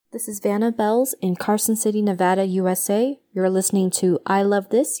This is Vanna Bells in Carson City, Nevada, USA. You're listening to I Love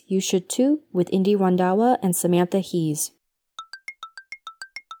This, You Should Too with Indy Randhawa and Samantha Hees.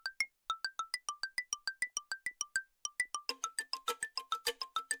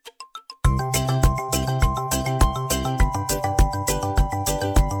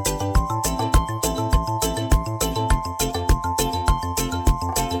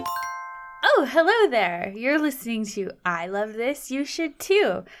 Hello there. You're listening to I Love This, You Should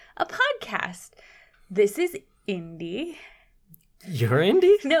Too, a podcast. This is Indy. You're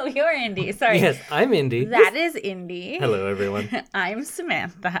Indy? No, you're Indy. Sorry. Yes, I'm Indy. That is Indy. Hello, everyone. I'm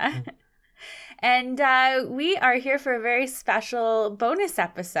Samantha. And we are here for a very special bonus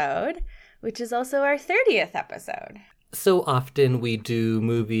episode, which is also our 30th episode. So often we do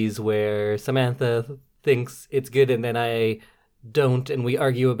movies where Samantha thinks it's good and then I don't, and we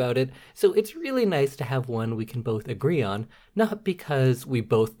argue about it. So it's really nice to have one we can both agree on, not because we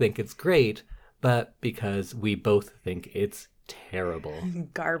both think it's great, but because we both think it's terrible.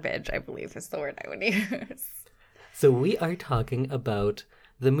 Garbage, I believe, is the word I would use. So we are talking about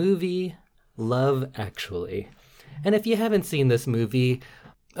the movie Love Actually. And if you haven't seen this movie,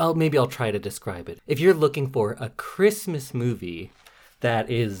 maybe I'll try to describe it. If you're looking for a Christmas movie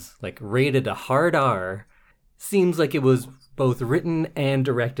that is like rated a hard R, seems like it was both written and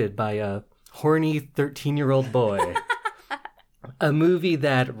directed by a horny 13-year-old boy. A movie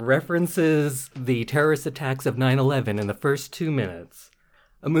that references the terrorist attacks of 9/11 in the first 2 minutes.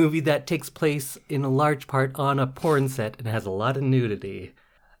 A movie that takes place in a large part on a porn set and has a lot of nudity.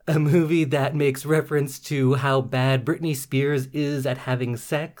 A movie that makes reference to how bad Britney Spears is at having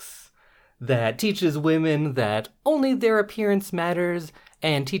sex. That teaches women that only their appearance matters,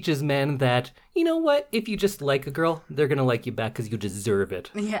 and teaches men that, you know what, if you just like a girl, they're going to like you back because you deserve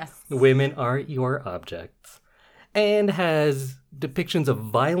it. Yes. Women are your objects. And has depictions of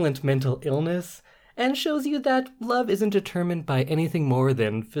violent mental illness, and shows you that love isn't determined by anything more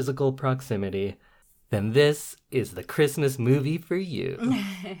than physical proximity. Then this is the Christmas movie for you.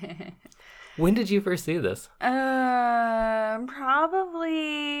 When did you first see this?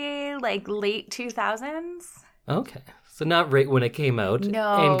 Probably like late 2000s. Okay. So not right when it came out.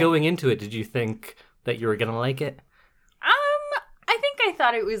 No. And going into it, did you think that you were going to like it? I think I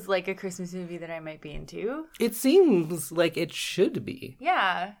thought it was like a Christmas movie that I might be into. It seems like it should be.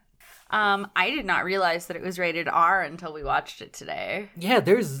 Yeah. I did not realize that it was rated R until we watched it today. Yeah,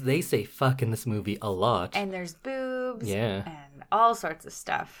 they say fuck in this movie a lot. And there's boobs. Yeah. And all sorts of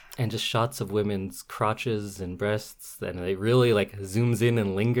stuff. And just shots of women's crotches and breasts, and it really like zooms in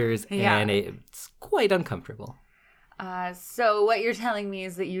and lingers, yeah. And it's quite uncomfortable. So what you're telling me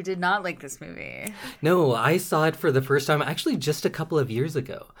is that you did not like this movie. No, I saw it for the first time actually just a couple of years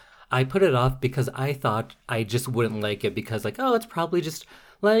ago. I put it off because I thought I just wouldn't like it because like, oh, it's probably just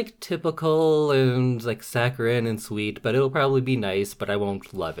like typical and like saccharine and sweet, but it'll probably be nice, but I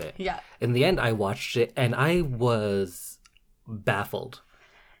won't love it. Yeah. In the end, I watched it and I was baffled.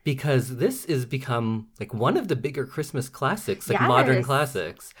 Because this has become, like, one of the bigger Christmas classics, like, yes. Modern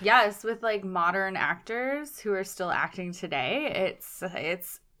classics. Yes, with, like, modern actors who are still acting today.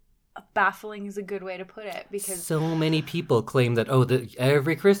 It's baffling is a good way to put it, because so many people claim that,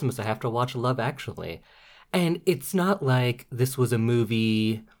 every Christmas I have to watch Love Actually. And it's not like this was a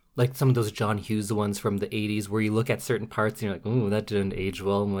movie like some of those John Hughes ones from the 80s where you look at certain parts and you're like, oh, that didn't age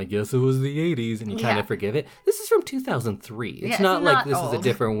well. I'm like, yes, it was the 80s. And you kind of forgive it. This is from 2003. It's not like this is a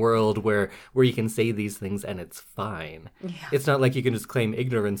different world where you can say these things and it's fine. Yeah. It's not like you can just claim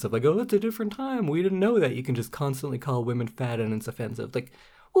ignorance of like, oh, it's a different time. We didn't know that. You can just constantly call women fat and it's offensive. Like,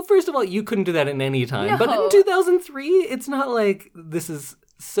 well, first of all, you couldn't do that in any time. No. But in 2003, it's not like this is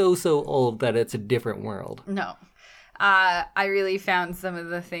so old that it's a different world. No. I really found some of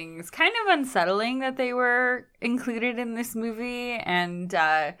the things kind of unsettling that they were included in this movie, and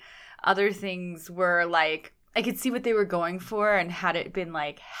other things were like, I could see what they were going for, and had it been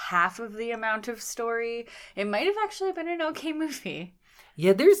like half of the amount of story, it might have actually been an okay movie.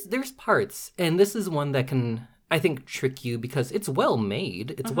 Yeah, there's parts, and this is one that can, I think, trick you because it's well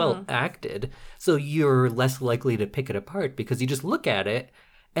made, it's well acted, so you're less likely to pick it apart because you just look at it.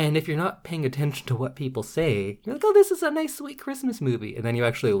 And if you're not paying attention to what people say, you're like, oh, this is a nice, sweet Christmas movie. And then you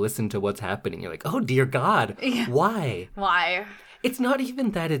actually listen to what's happening. You're like, oh, dear God, why? Why? It's not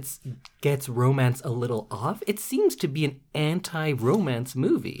even that it gets romance a little off. It seems to be an anti-romance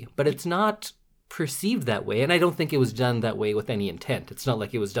movie, but it's not perceived that way. And I don't think it was done that way with any intent. It's not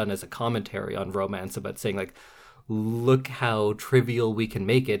like it was done as a commentary on romance about saying, like, look how trivial we can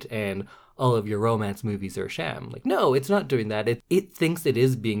make it and all of your romance movies are a sham. Like, no, it's not doing that. It thinks it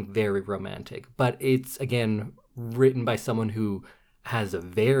is being very romantic, but it's, again, written by someone who has a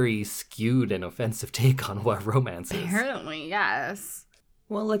very skewed and offensive take on what romance is. Apparently, yes.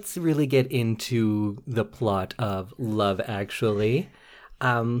 Well, let's really get into the plot of Love Actually.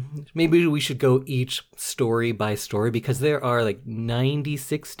 Maybe we should go each story by story because there are like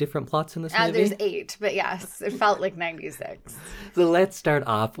 96 different plots in this movie. There's 8, but yes, it felt like 96. So let's start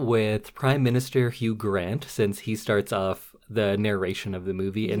off with Prime Minister Hugh Grant, since he starts off the narration of the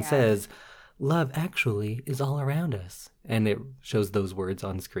movie and says, "Love actually is all around us." And it shows those words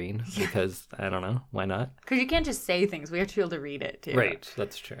on screen because, I don't know, why not? Because you can't just say things. We have to be able to read it, too. Right,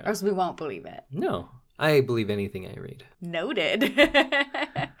 that's true. Or else we won't believe it. No, I believe anything I read. Noted.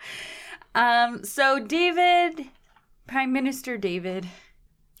 So David, Prime Minister David.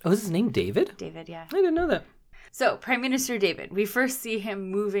 Oh, is his name David? David, yeah. I didn't know that. So, Prime Minister David, we first see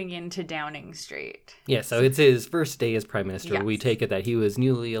him moving into Downing Street. Yeah, so it's his first day as Prime Minister. Yes. We take it that he was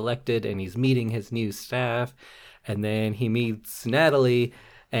newly elected and he's meeting his new staff. And then he meets Natalie.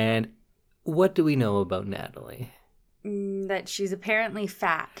 And what do we know about Natalie? That she's apparently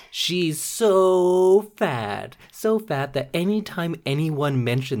fat. She's so fat that anytime anyone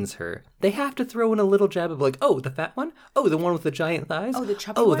mentions her, they have to throw in a little jab of like, oh, the fat one? Oh, the one with the giant thighs? Oh, the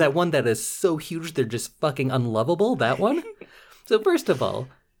chubby Oh, one? that one that is so huge they're just fucking unlovable, that one? So first of all,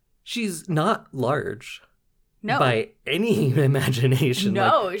 she's not large. No. By any imagination.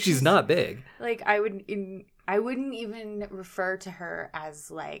 No, Like, she's she's- not big. I wouldn't even refer to her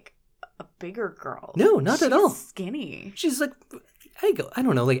as like a bigger girl. No, not at all. She's skinny. She's like, I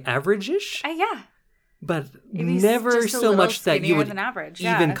don't know, like average-ish? Yeah. But Maybe never just a so little much that you skinnier would than average.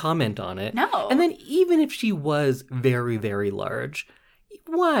 even Yeah. comment on it. No. And then even if she was very, very large,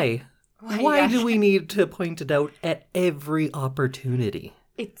 why? Why yeah. do we need to point it out at every opportunity?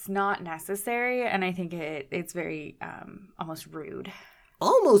 It's not necessary, and I think it's very almost rude.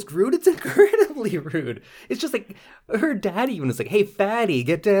 Almost rude. It's incredibly rude. It's just like her dad even is like, hey, fatty,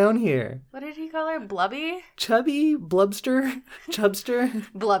 get down here. What did he call her? Blubby? Chubby? Blubster? Chubster?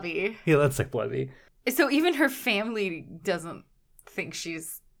 Blubby. Yeah, that's like blubby. So even her family doesn't think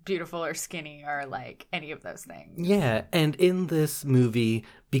she's beautiful or skinny or like any of those things. Yeah, and in this movie,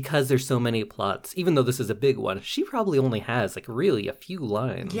 because there's so many plots, even though this is a big one, she probably only has like really a few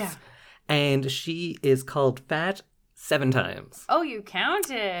lines. Yeah. And she is called fat 7 times. Oh, you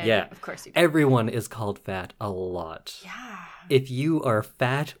counted. Yeah. Of course you did. Everyone is called fat a lot. Yeah. If you are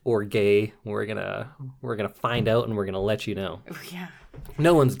fat or gay, we're gonna find out and we're gonna let you know. Oh, yeah.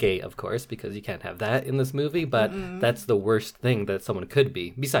 No one's gay, of course, because you can't have that in this movie, but that's the worst thing that someone could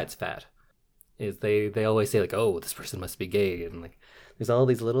be, besides fat. Is they always say like, oh, this person must be gay, and like there's all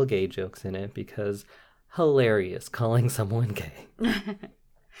these little gay jokes in it because hilarious calling someone gay.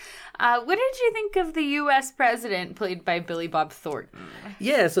 What did you think of the U.S. president played by Billy Bob Thornton?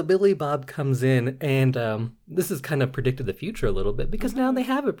 Yeah, so Billy Bob comes in, and this has kind of predicted the future a little bit because now they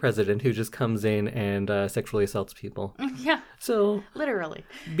have a president who just comes in and sexually assaults people. Yeah, So literally.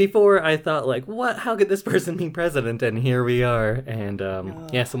 before I thought like, what? How could this person be president? And here we are, and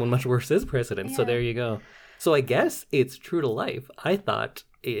yeah, someone much worse is president. So Yeah. there you go. So I guess it's true to life. I thought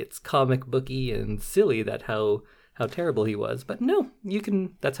it's comic booky and silly that how terrible he was, but no, you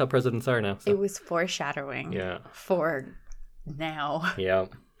can. That's how presidents are now. So. It was foreshadowing. Yeah. For now. Yeah.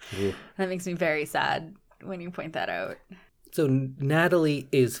 Ooh. That makes me very sad when you point that out. So Natalie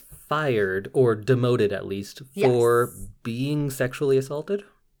is fired or demoted at least for being sexually assaulted.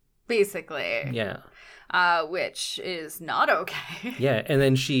 Basically. Yeah. Which is not okay. Yeah, and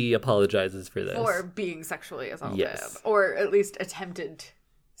then she apologizes for this. For being sexually assaulted. Yes. Or at least attempted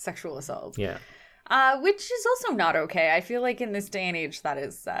sexual assault. Yeah. Which is also not okay. I feel like in this day and age that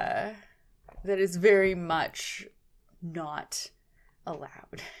is very much not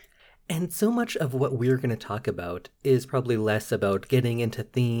allowed. And so much of what we're going to talk about is probably less about getting into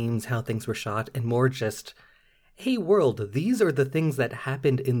themes, how things were shot, and more just, hey world, these are the things that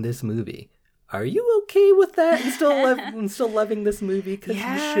happened in this movie. Are you okay with that and still loving this movie? Because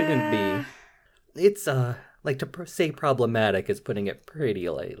you shouldn't be. It's, like to say problematic is putting it pretty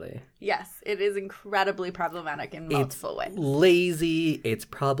lightly. Yes, it is incredibly problematic in multiple ways. Lazy, it's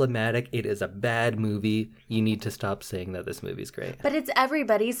problematic, it is a bad movie. You need to stop saying that this movie's great. But it's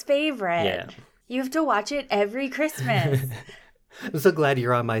everybody's favorite. Yeah. You have to watch it every Christmas. I'm so glad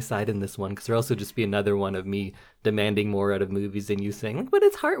you're on my side in this one, because there'll also just be another one of me demanding more out of movies and you saying, like, but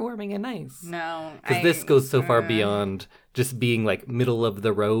it's heartwarming and nice. No. Because this goes so far beyond just being like middle of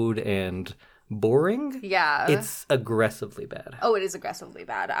the road and boring. Yeah. It's aggressively bad. Oh, it is aggressively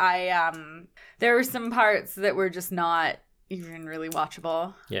bad. There were some parts that were just not even really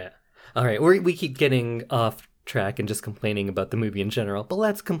watchable. Yeah. All right. We keep getting off track and just complaining about the movie in general, but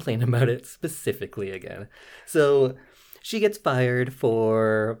let's complain about it specifically again. So She gets fired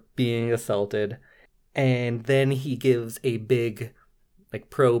for being assaulted, and then he gives a big, like,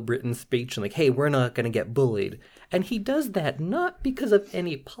 pro-Britain speech and like, hey, we're not going to get bullied. And he does that not because of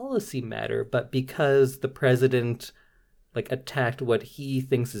any policy matter, but because the president, like, attacked what he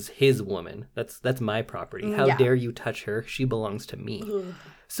thinks is his woman. That's my property. How dare you touch her? She belongs to me. Ugh.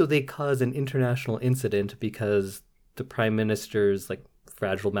 So they cause an international incident because the prime minister's, like,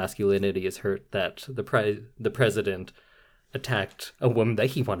 fragile masculinity is hurt that the president attacked a woman that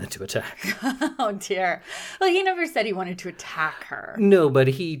he wanted to attack. Oh, dear. Well, he never said he wanted to attack her. No, but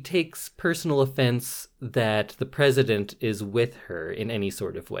he takes personal offense that the president is with her in any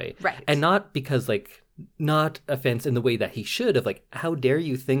sort of way. Right. And not because, like, not offense in the way that he should have, like, how dare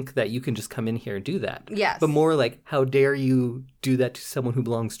you think that you can just come in here and do that? Yes. But more like, how dare you do that to someone who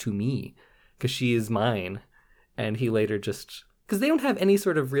belongs to me? Because she is mine. And he later just... Because they don't have any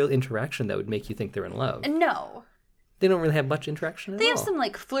sort of real interaction that would make you think they're in love. No. They don't really have much interaction at all. They have some,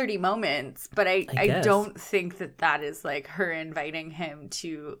 like, flirty moments, but I don't think that is, like, her inviting him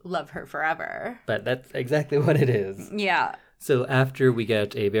to love her forever. But that's exactly what it is. Yeah. So after we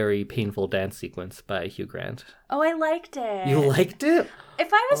get a very painful dance sequence by Hugh Grant. Oh, I liked it. You liked it? If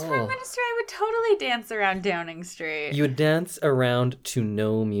I was Prime Minister, I would totally dance around Downing Street. You would dance around to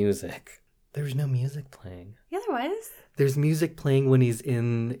no music. There's no music playing. Yeah, there was. There's music playing when he's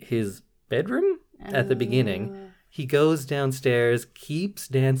in his bedroom at the beginning. He goes downstairs, keeps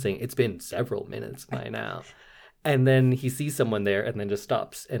dancing. It's been several minutes by now. And then he sees someone there and then just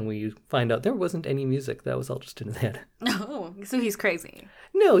stops. And we find out there wasn't any music. That was all just in his head. Oh, so he's crazy.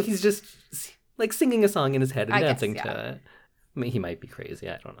 No, he's just like singing a song in his head and dancing guess, yeah. to it. I mean, he might be crazy.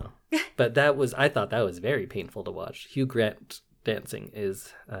 I don't know. But I thought that was very painful to watch. Hugh Grant dancing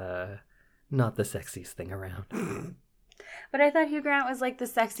is not the sexiest thing around. But I thought Hugh Grant was, like, the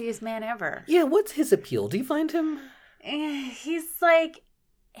sexiest man ever. Yeah, what's his appeal? Do you find him? He's, like,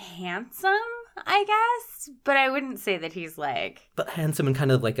 handsome, I guess. But I wouldn't say that he's, like... But handsome in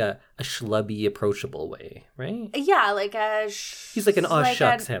kind of, like, a schlubby, approachable way, right? Yeah, like a... He's like an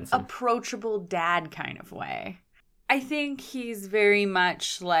shucks handsome. Approachable dad kind of way. I think he's very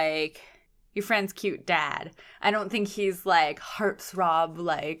much, like, your friend's cute dad. I don't think he's, like, heartthrob,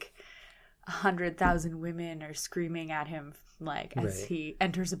 like... 100,000 women are screaming at him, like, as he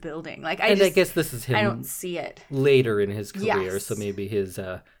enters a building. Like, I guess this is him. I don't see it later in his career, yes. So maybe his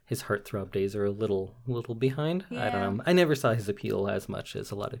heartthrob days are a little behind. Yeah. I don't know. I never saw his appeal as much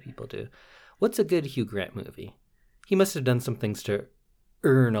as a lot of people do. What's a good Hugh Grant movie? He must have done some things to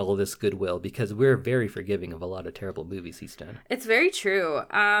earn all this goodwill because we're very forgiving of a lot of terrible movies he's done. It's very true.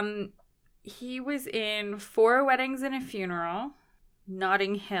 He was in 4 Weddings and a Funeral,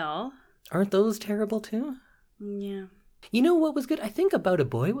 Notting Hill. Aren't those terrible too? Yeah. You know what was good? I think About a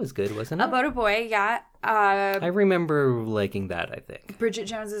Boy was good, wasn't it? About a Boy, yeah. I remember liking that, I think. Bridget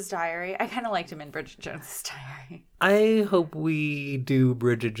Jones's Diary. I kind of liked him in Bridget Jones's Diary. I hope we do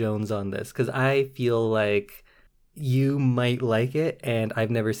Bridget Jones on this, because I feel like you might like it, and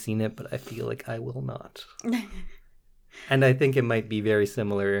I've never seen it, but I feel like I will not. And I think it might be very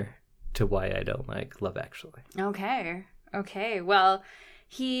similar to why I don't like Love Actually. Okay. Well,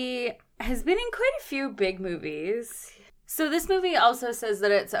 he has been in quite a few big movies. So this movie also says that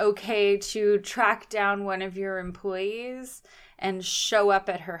it's okay to track down one of your employees and show up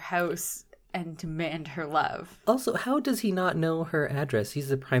at her house and demand her love. Also, how does he not know her address? He's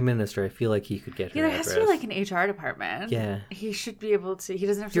the prime minister. I feel like he could get her there address. Has to be like an HR department. Yeah. He should be able to. He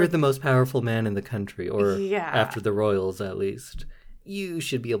doesn't have to. You're the most powerful man in the country, or yeah. after the royals at least. You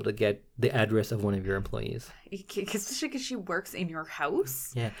should be able to get the address of one of your employees. Especially because she works in your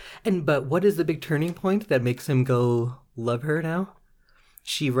house. Yeah. But what is the big turning point that makes him go love her now?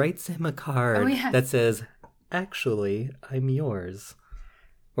 She writes him a card that says, actually, I'm yours.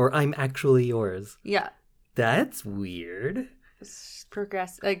 Or I'm actually yours. Yeah. That's weird.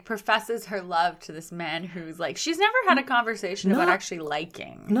 Professes her love to this man who's like, she's never had a conversation about actually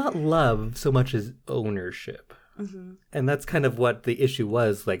liking. Not love so much as ownership. Mm-hmm. And that's kind of what the issue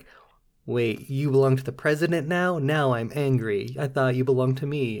was. Like, wait, you belong to the president now? Now I'm angry. I thought you belonged to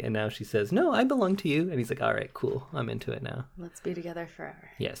me. And now she says, no, I belong to you. And he's like, all right, cool. I'm into it now. Let's be together forever.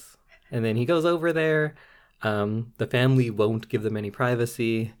 Yes. And then he goes over there. The family won't give them any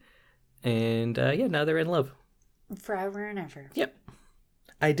privacy. And now they're in love. Forever and ever. Yep.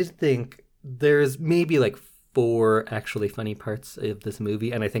 I did think there's maybe like 4 actually funny parts of this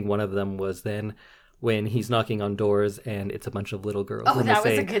movie. And I think one of them was then when he's knocking on doors and it's a bunch of little girls. Oh, and that they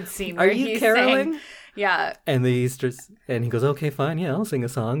was say, a good scene. "Are where you he's caroling?" saying- yeah. And he goes, "Okay, fine, yeah, I'll sing a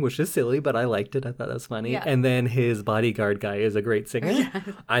song," which is silly, but I liked it. I thought that was funny. Yeah. And then his bodyguard guy is a great singer.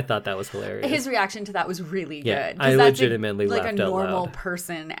 I thought that was hilarious. His reaction to that was really Yeah, good. 'Cause I that's legitimately like laughed a out normal loud.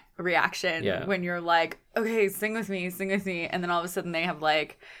 person reaction Yeah. when you're like, okay, sing with me, and then all of a sudden they have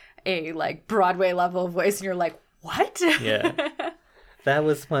like a like Broadway level voice, and you're like, what? Yeah. That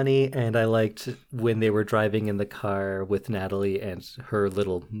was funny, and I liked when they were driving in the car with Natalie and her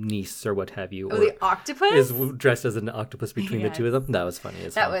little niece or what have you. Oh, or the octopus? is dressed as an octopus between the two of them. That was funny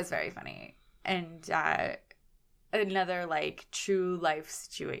as That well. was very funny. And another like true life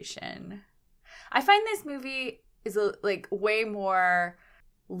situation. I find this movie is like way more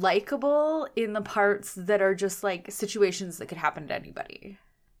likable in the parts that are just like situations that could happen to anybody.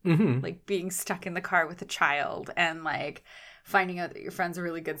 Mm-hmm. Like being stuck in the car with a child and like finding out that your friend's a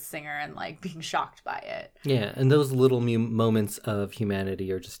really good singer and like being shocked by it. Yeah, and those little moments of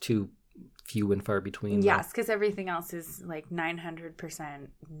humanity are just too few and far between. Yes, because everything else is like 900%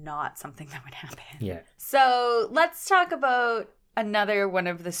 not something that would happen. Yeah. So let's talk about another one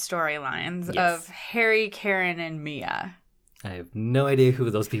of the storylines Yes. of Harry, Karen, and Mia. I have no idea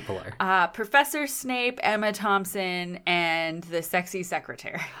who those people are. Professor Snape, Emma Thompson, and the sexy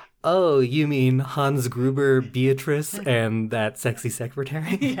secretary. Oh, you mean Hans Gruber, Beatrice, and that sexy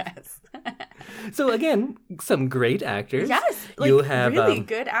secretary? Yes. So again, some great actors. Yes. Like, You have really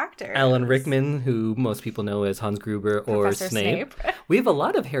good actors. Alan Rickman, who most people know as Hans Gruber or Professor Snape. We have a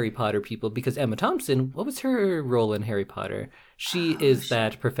lot of Harry Potter people because Emma Thompson, what was her role in Harry Potter? She is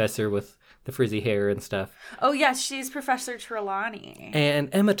that professor with the frizzy hair and stuff. Oh, yes. She's Professor Trelawney. And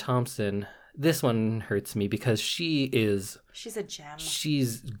Emma Thompson, this one hurts me because she's a gem.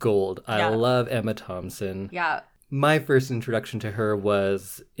 she's gold. I Yeah. love Emma Thompson. Yeah. My first introduction to her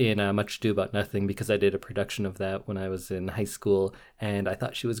was in Much Ado About Nothing because I did a production of that when I was in high school, and I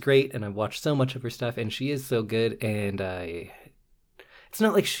thought she was great, and I watched so much of her stuff, and she is so good, and it's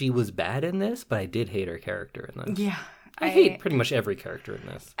not like she was bad in this, but I did hate her character in this. Yeah. I hate pretty much every character in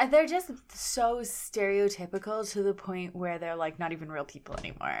this. They're just so stereotypical to the point where they're like not even real people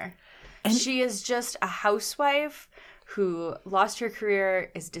anymore. And- she is just a housewife who lost her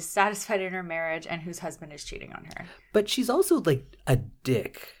career, is dissatisfied in her marriage, and whose husband is cheating on her. But she's also like a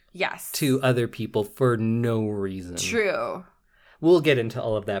dick Yes. to other people for no reason. True. We'll get into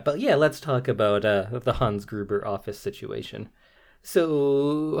all of that. But yeah, let's talk about the Hans Gruber office situation.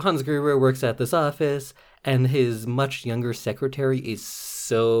 So Hans Gruber works at this office, and his much younger secretary is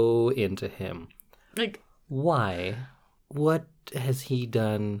so into him. Like, Why? What has he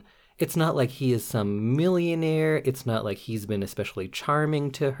done? It's not like he is some millionaire. It's not like he's been especially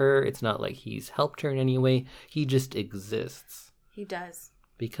charming to her. It's not like he's helped her in any way. He just exists. he does.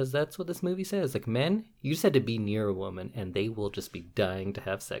 Because that's what this movie says. Like, men, you just had to be near a woman and they will just be dying to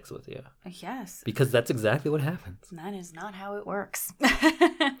have sex with you. Yes. Because that's exactly what happens. That is not how it works.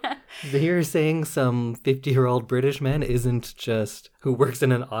 You're saying some 50-year-old British man isn't just who works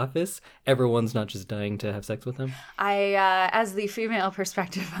in an office? Everyone's not just dying to have sex with him? As the female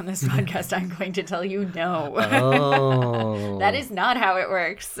perspective on this podcast, I'm going to tell you no. Oh. That is not how it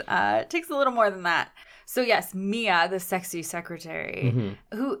works. It takes a little more than that. So yes, Mia, the sexy secretary,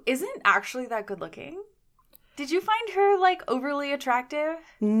 who isn't actually that good looking. Did you find her like overly attractive?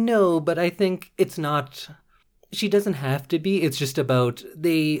 No, but I think it's not. She doesn't have to be. It's just about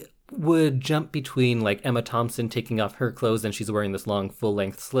they would jump between like Emma Thompson taking off her clothes and she's wearing this long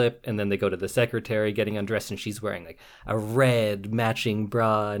full-length slip, and then they go to the secretary getting undressed and she's wearing like a red matching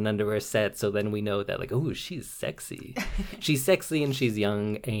bra and underwear set. So then we know that like, oh, she's sexy. She's sexy and she's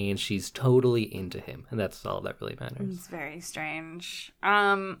young and she's totally into him, and that's all that really matters. It's very strange.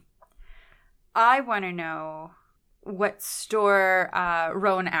 I want to know what store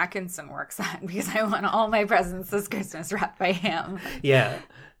Rowan Atkinson works at, because I want all my presents this Christmas wrapped by him. Yeah.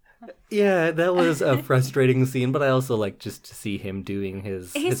 Yeah, that was a frustrating scene, but I also like just to see him doing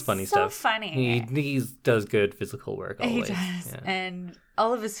his funny so stuff. funny. He does good physical work always. He does. Yeah. And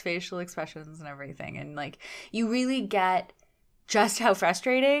all of his facial expressions and everything. And like, you really get just how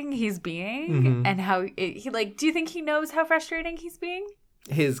frustrating he's being and how he like, do you think he knows how frustrating he's being?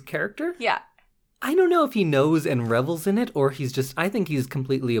 His character? Yeah. I don't know if he knows and revels in it, or he's just, I think he's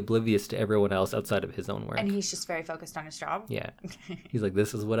completely oblivious to everyone else outside of his own work. And he's just very focused on his job. Yeah. He's like,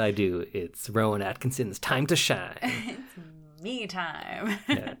 this is what I do. It's Rowan Atkinson's time to shine. It's me time.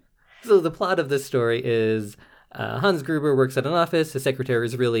 Yeah. So the plot of this story is Hans Gruber works at an office. His secretary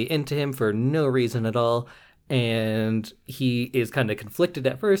is really into him for no reason at all. And he is kind of conflicted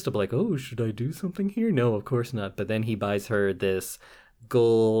at first of like, oh, should I do something here? No, of course not. But then he buys her this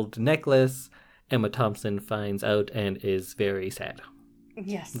gold necklace. Emma Thompson finds out and is very sad.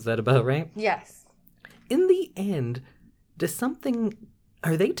 Yes. Is that about right? Yes. In the end,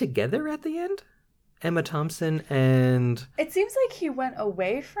 are they together at the end? Emma Thompson and... It seems like he went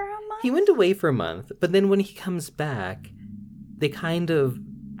away for a month. He went away for a month, but then when he comes back, they kind of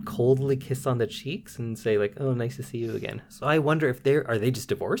coldly kiss on the cheeks and say like, oh, nice to see you again. So I wonder if are they just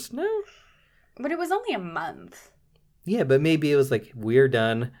divorced now? But it was only a month. Yeah, but maybe it was like, we're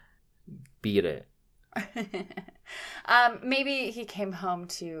done, beat it. Maybe he came home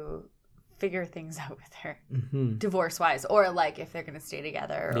to figure things out with her, Mm-hmm. divorce-wise, or like if they're going to stay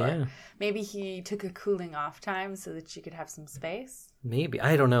together. Or Yeah. maybe he took a cooling off time so that she could have some space. Maybe.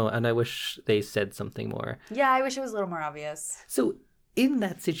 I don't know. And I wish they said something more. Yeah, I wish it was a little more obvious. So in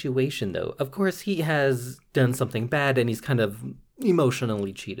that situation, though, of course, he has done something bad and he's kind of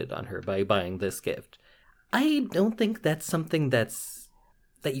emotionally cheated on her by buying this gift. I don't think that's something that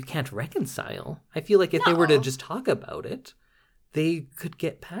you can't reconcile. I feel like if they were to No. just talk about it, they could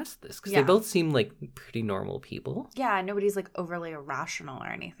get past this because Yeah. they both seem like pretty normal people. Yeah, nobody's like overly irrational or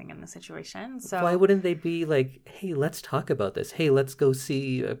anything in the situation. So Why wouldn't they be like, hey, let's talk about this. Hey, let's go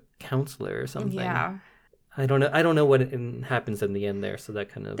see a counselor or something. yeah, I don't know what happens in the end there, so that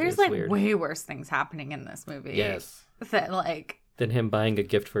kind of there's is like weird. way worse things happening in this movie. Yes. That like, Than him buying a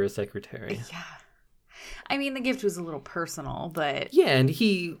gift for his secretary. yeah. I mean, the gift was a little personal, but Yeah, and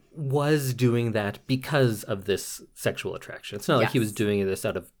he was doing that because of this sexual attraction. It's not like he was Yes. doing this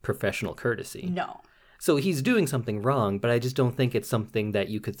out of professional courtesy. no. So he's doing something wrong, but I just don't think it's something that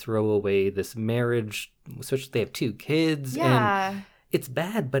you could throw away this marriage, especially if they have 2 kids. Yeah. And it's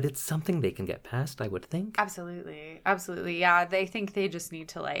bad, but it's something they can get past, I would think. Absolutely. Absolutely. Yeah. They think they just need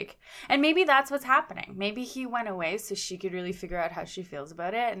to like, and maybe that's what's happening. Maybe he went away so she could really figure out how she feels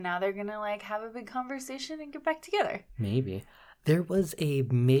about it. And now they're going to like have a big conversation and get back together. Maybe. There was a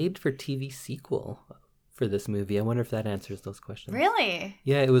made-for-TV sequel for this movie. I wonder if that answers those questions. Really?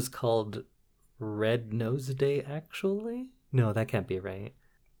 Yeah, it was called Red Nose Day, actually. No, that can't be right.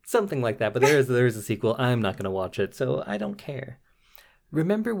 Something like that, but there is a sequel. I'm not going to watch it, so I don't care.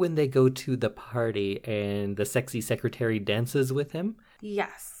 Remember when they go to the party and the sexy secretary dances with him?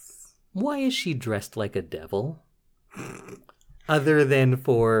 Yes. Why is she dressed like a devil? Other than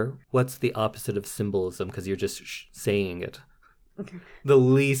for what's the opposite of symbolism, because you're just saying it. The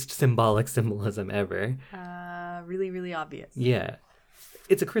least symbolic symbolism ever. Really, really obvious. Yeah.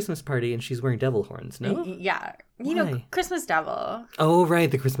 It's a Christmas party and she's wearing devil horns, no? Yeah. You know, Why? Christmas devil. Oh, right,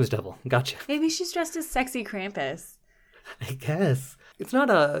 the Christmas devil. Gotcha. Maybe she's dressed as sexy Krampus. I guess. It's not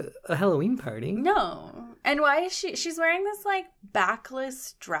a Halloween party. No. And why is she's wearing this like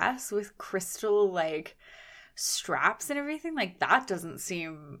backless dress with crystal like straps and everything? Like that doesn't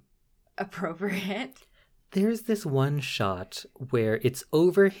seem appropriate. There's this one shot where it's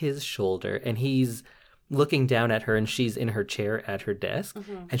over his shoulder and he's looking down at her and she's in her chair at her desk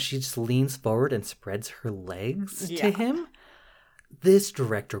and she just leans forward and spreads her legs to Yeah. him. This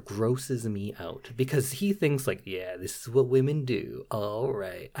director grosses me out because he thinks like, yeah, this is what women do. All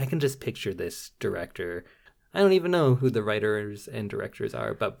right. I can just picture this director. I don't even know who the writers and directors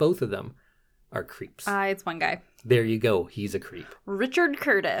are, but both of them are creeps. It's one guy. There you go. He's a creep. Richard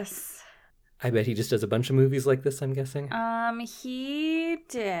Curtis. I bet he just does a bunch of movies like this, I'm guessing. He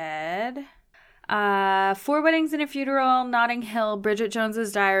did 4 Weddings and a Funeral, Notting Hill, Bridget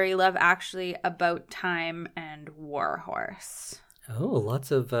Jones's Diary, Love Actually, About Time, and War Horse. Oh,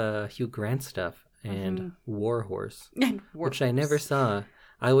 lots of Hugh Grant stuff and War Horse, And War which I never Horse. saw.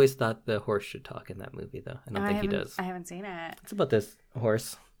 I always thought the horse should talk in that movie, though. I don't think he does. I haven't seen it. It's about this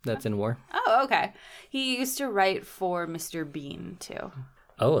horse that's in war. Oh, okay. He used to write for Mr. Bean, too.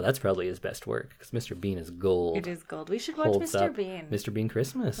 Oh, that's probably his best work, because Mr. Bean is gold. It is gold. We should watch Holds Mr. up. Bean. Mr. Bean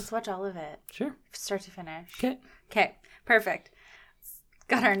Christmas. Let's watch all of it. Sure. Start to finish. Okay. Okay, perfect.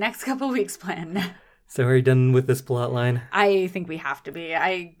 Got our next couple weeks planned. So are you done with this plot line? I think we have to be.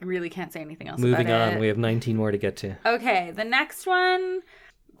 I really can't say anything else Moving about on, it. we have 19 more to get to. Okay, the next one,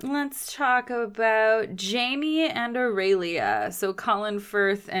 let's talk about Jamie and Aurelia. So Colin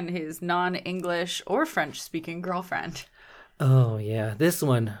Firth and his non-English or French-speaking girlfriend. Oh, yeah. This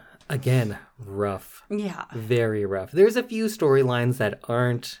one, again, rough. Yeah. Very rough. There's a few storylines that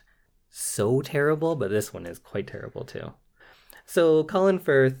aren't so terrible, but this one is quite terrible too. So Colin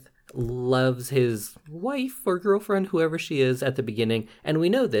Firth loves his wife or girlfriend, whoever she is, at the beginning, and we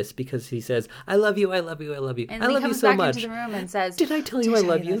know this because he says, "I love you, I love you, I love you, And I he love you comes so back much." into the room and says, Did I tell you I "Did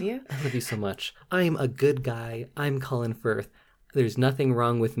love you? I love you so much. I'm a good guy. I'm Colin Firth. There's nothing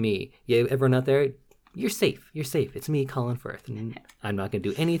wrong with me. Yeah, everyone out there, you're safe. You're safe. It's me, Colin Firth. And I'm not going to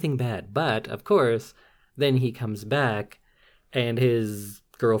do anything bad. But, of course, then he comes back and his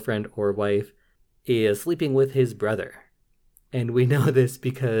girlfriend or wife is sleeping with his brother. And we know this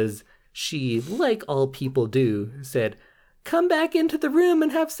because she, like all people do, said, "Come back into the room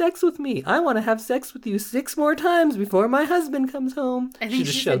and have sex with me. I want to have sex with you 6 more times before my husband comes home." I think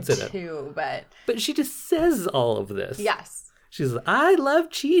just she shouts said it out. 2, but But she just says all of this. yes. She's like, "I love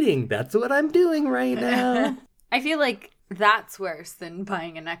cheating. That's what I'm doing right now." I feel like that's worse than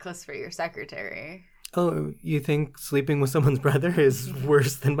buying a necklace for your secretary. Oh, you think sleeping with someone's brother is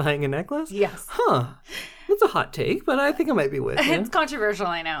worse than buying a necklace? Yes. Huh. That's a hot take, but I think I might be with you. It's controversial,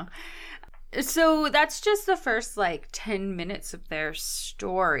 I know. So that's just the first 10 minutes of their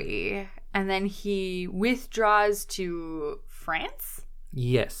story. And then he withdraws to France?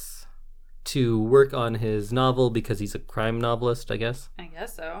 Yes. To work on his novel because he's a crime novelist, I guess. I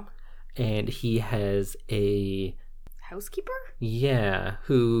guess so. And he has a... Housekeeper? Yeah,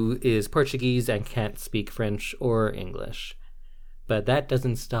 who is Portuguese and can't speak French or English. But that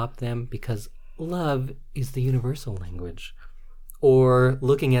doesn't stop them because love is the universal language. Or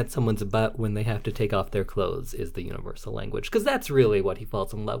looking at someone's butt when they have to take off their clothes is the universal language. Because that's really what he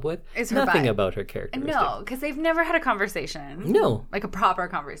falls in love with. Is her Nothing butt. about her characteristic. No, because they've never had a conversation. No. Like a proper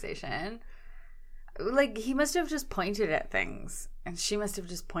conversation. He must have just pointed at things. And she must have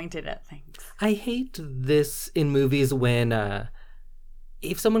just pointed at things. I hate this in movies when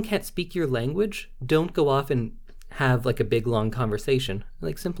if someone can't speak your language, don't go off and have a big long conversation.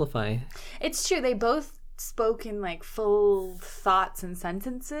 Simplify. It's true. They both spoke in full thoughts and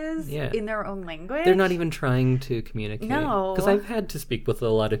sentences in their own language. They're not even trying to communicate. No. Because I've had to speak with a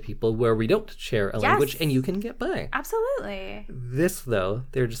lot of people where we don't share a language and you can get by. Absolutely. This, though,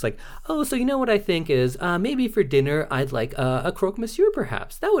 they're just like, "Oh, so you know what I think is maybe for dinner I'd like a croque monsieur,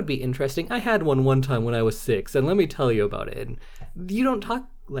 perhaps. That would be interesting. I had one time when I was 6, and let me tell you about it." And you don't talk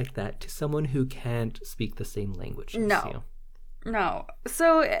like that to someone who can't speak the same language as you. No.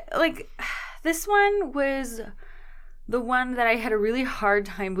 So, this one was the one that I had a really hard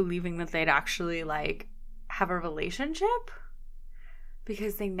time believing that they'd actually, have a relationship.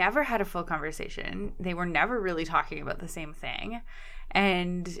 Because they never had a full conversation. They were never really talking about the same thing.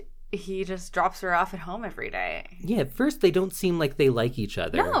 And he just drops her off at home every day. Yeah, at first they don't seem like they like each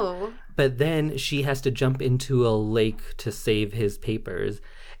other. No. But then she has to jump into a lake to save his papers.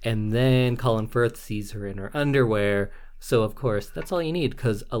 And then Colin Firth sees her in her underwear. So, of course, that's all you need,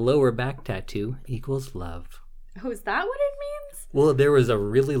 because a lower back tattoo equals love. Oh, is that what it means? Well, there was a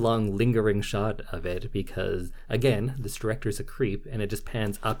really long lingering shot of it because, again, this director's a creep, and it just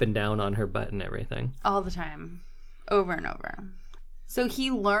pans up and down on her butt and everything. All the time. Over and over. So he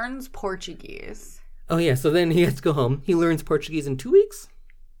learns Portuguese. Oh, yeah, so then he has to go home. He learns Portuguese in 2 weeks?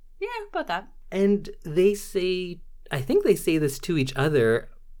 Yeah, about that. And they say, I think they say this to each other,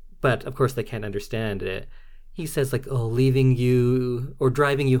 but of course they can't understand it. He says, "Oh, leaving you or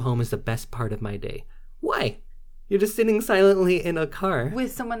driving you home is the best part of my day." Why? You're just sitting silently in a car.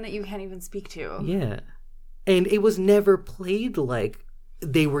 With someone that you can't even speak to. Yeah. And it was never played like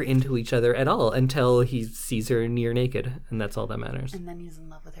they were into each other at all until he sees her near naked, and that's all that matters. And then he's in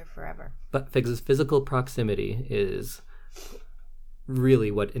love with her forever. But physical proximity is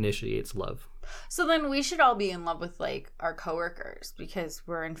really what initiates love. So then we should all be in love with our coworkers because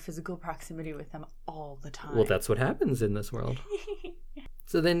we're in physical proximity with them all the time. Well, that's what happens in this world.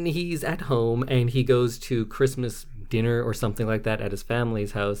 So then he's at home and he goes to Christmas dinner or something like that at his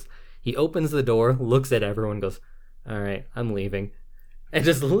family's house. He opens the door, looks at everyone, goes, "All right, I'm leaving." And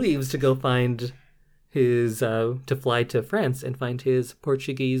just leaves to go find his, to fly to France and find his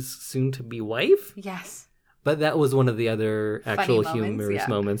Portuguese soon-to-be wife. Yes. But that was one of the other actual humorous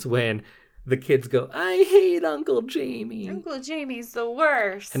moments when the kids go, "I hate Uncle Jamie." Uncle Jamie's the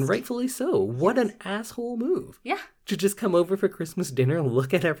worst. And rightfully so. What an asshole move. Yeah. To just come over for Christmas dinner,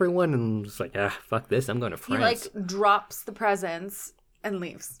 look at everyone, and just fuck this, I'm going to France. He drops the presents and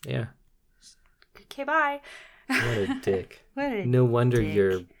leaves. Yeah. Okay, bye. What a dick. What a No wonder dick.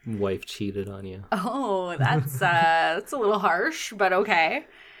 your wife cheated on you. Oh, that's a little harsh, but okay.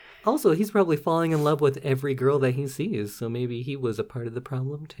 Also, he's probably falling in love with every girl that he sees, so maybe he was a part of the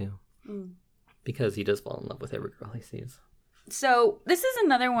problem too. Because he does fall in love with every girl he sees. So this is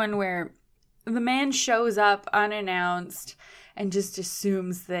another one where the man shows up unannounced and just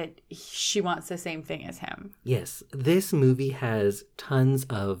assumes that she wants the same thing as him. Yes, this movie has tons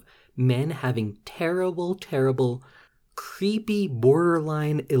of men having terrible, creepy,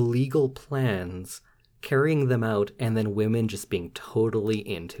 borderline illegal plans, carrying them out, and then women just being totally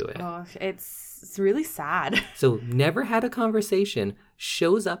into it. Oh, it's really sad. So never had a conversation,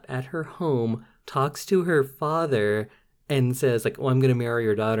 shows up at her home, talks to her father, and says, "Oh, I'm going to marry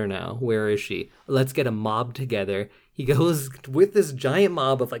your daughter now. Where is she? Let's get a mob together." He goes with this giant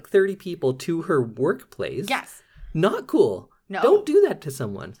mob of like 30 people to her workplace. Yes. Not cool. No. Don't do that to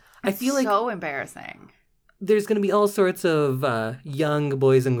someone. I feel like so embarrassing. there's going to be all sorts of young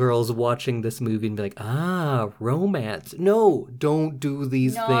boys and girls watching this movie and be like, romance. No, don't do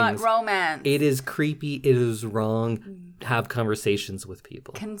these Not things. romance. It is creepy. It is wrong. Have conversations with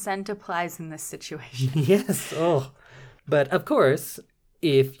people. Consent applies in this situation. Yes. Oh. But of course,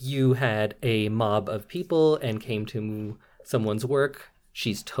 if you had a mob of people and came to someone's work,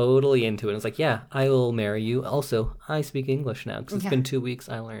 she's totally into it. It's like, yeah, I will marry you. Also, I speak English now because it's been 2 weeks.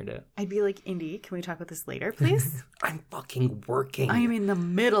 I learned it. I'd be like, Indy, can we talk about this later, please? I'm fucking working. I'm in the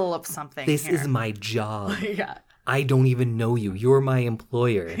middle of something This here. is my job. Yeah. I don't even know you. You're my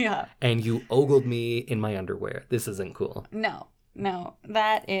employer. Yeah. And you ogled me in my underwear. This isn't cool. No,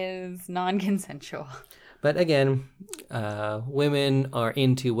 that is non-consensual. But again, women are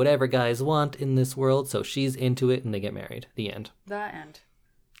into whatever guys want in this world, so she's into it and they get married. The end. The end.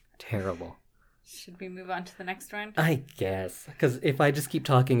 Terrible. Should we move on to the next one? I guess. Because if I just keep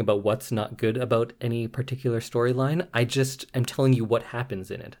talking about what's not good about any particular storyline, I just am telling you what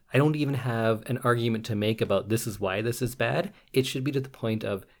happens in it. I don't even have an argument to make about this is why this is bad. It should be to the point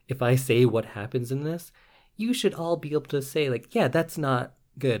of, if I say what happens in this, you should all be able to say, like, yeah, that's not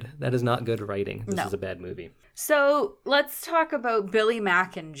good. That is not good writing. This is a bad movie. So let's talk about Billy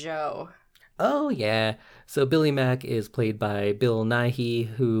Mack and Joe. Oh, yeah. So Billy Mack is played by Bill Nighy,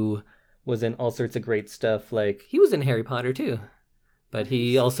 who was in all sorts of great stuff. Like, he was in Harry Potter, too. But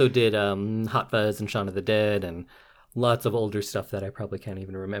he also did Hot Fuzz and Shaun of the Dead and lots of older stuff that I probably can't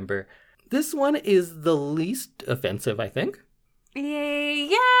even remember. This one is the least offensive, I think.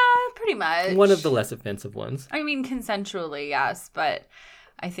 Yeah, pretty much. One of the less offensive ones. I mean, consensually, yes, but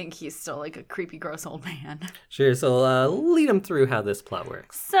I think he's still like a creepy, gross old man. Sure, so lead him through how this plot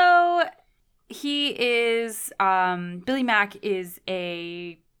works. So he is, Billy Mack is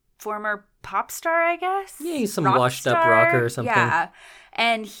a former pop star, I guess. Yeah, he's some washed-up rocker or something. Yeah,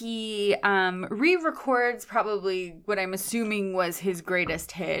 and he re-records probably what I'm assuming was his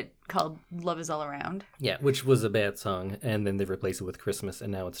greatest hit called Love Is All Around. Yeah, which was a bad song, and then they replaced it with Christmas,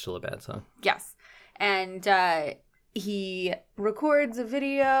 and now it's still a bad song. Yes, and he records a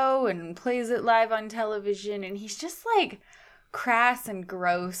video and plays it live on television, and he's just like crass and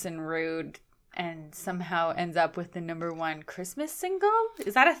gross and rude, and somehow ends up with the #1 Christmas single.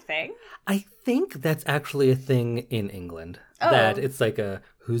 Is that a thing? I think that's actually a thing in England. Oh. That it's like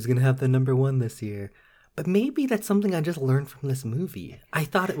who's gonna have the #1 this year? But maybe that's something I just learned from this movie. I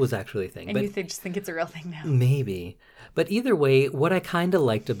thought it was actually a thing. And but you just think it's a real thing now. Maybe. But either way, what I kind of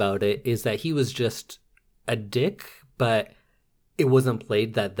liked about it is that he was just a dick, but it wasn't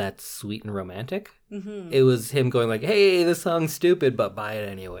played that's sweet and romantic. Mm-hmm. It was him going like, hey, this song's stupid, but buy it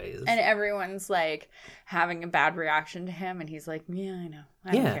anyways. And everyone's like having a bad reaction to him, and he's like, yeah, I know.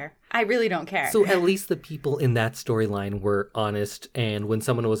 I don't care. I really don't care. So at least the people in that storyline were honest, and when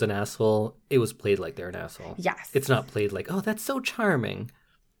someone was an asshole, it was played like they're an asshole. Yes. It's not played like, oh, that's so charming.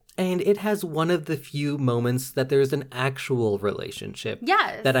 And it has one of the few moments that there's an actual relationship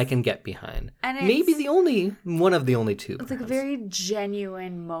that I can get behind. And maybe one of the only two. It's like a very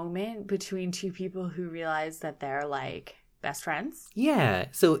genuine moment between two people who realize that they're like best friends. Yeah.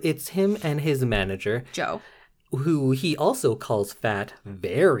 So it's him and his manager, Joe, who he also calls fat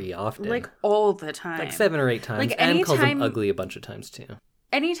very often. Like all the time. Like 7 or 8 times. Like and calls him ugly a bunch of times too.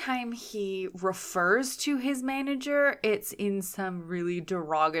 Anytime he refers to his manager, it's in some really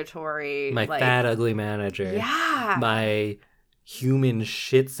derogatory... My fat, ugly manager. Yeah. My human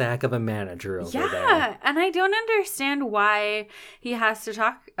shit sack of a manager over there. Yeah, and I don't understand why he has to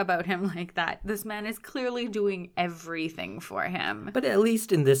talk about him like that. This man is clearly doing everything for him. But at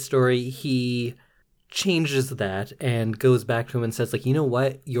least in this story, he changes that and goes back to him and says, like, you know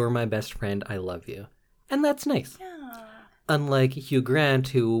what? You're my best friend. I love you. And that's nice. Yeah. Unlike Hugh Grant,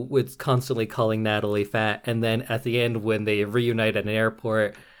 who was constantly calling Natalie fat, and then at the end when they reunite at an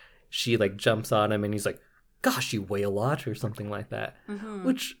airport, she like jumps on him and he's like, gosh, you weigh a lot, or something like that. Mm-hmm.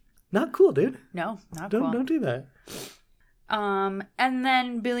 Which, not cool, dude. No, not cool. Don't do that. And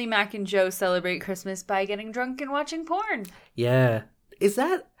then Billy Mack and Joe celebrate Christmas by getting drunk and watching porn. Yeah.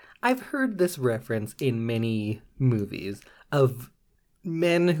 I've heard this reference in many movies of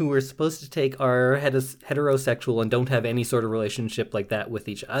men who are supposed to take are heterosexual and don't have any sort of relationship like that with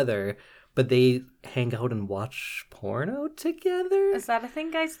each other, but they hang out and watch porno together. Is that a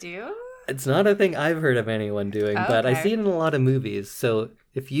thing guys do? It's not a thing I've heard of anyone doing, but I see it in a lot of movies. So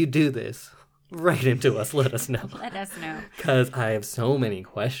if you do this, write into us. Let us know. Let us know. Because I have so many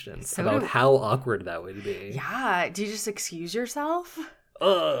questions about how awkward that would be. Yeah. Do you just excuse yourself?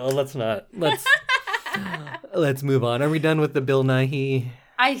 Oh, let's not. Let's... Let's move on. Are we done with the Bill Nighy?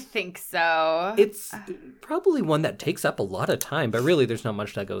 I think so. It's probably one that takes up a lot of time, but really there's not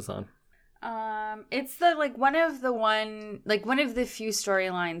much that goes on. It's one of the few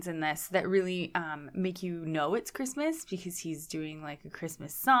storylines in this that really make you know it's Christmas, because he's doing like a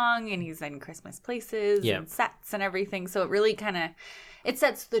Christmas song and he's in Christmas places and sets and everything. So it really it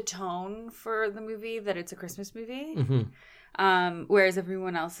sets the tone for the movie that it's a Christmas movie. Mm-hmm. Whereas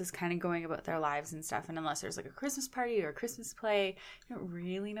everyone else is kind of going about their lives and stuff. And unless there's like a Christmas party or a Christmas play, you don't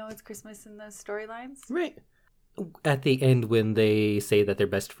really know it's Christmas in those storylines. Right. At the end, when they say that they're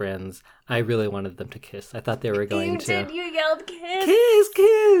best friends, I really wanted them to kiss. I thought they were going to. You did. You yelled kiss. Kiss,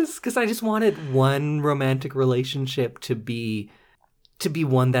 kiss. Because I just wanted one romantic relationship to be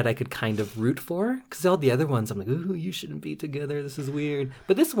one that I could kind of root for. Because all the other ones, I'm like, ooh, you shouldn't be together. This is weird.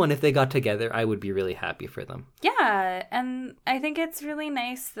 But this one, if they got together, I would be really happy for them. Yeah, and I think it's really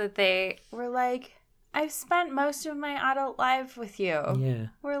nice that they were like, I've spent most of my adult life with you. Yeah.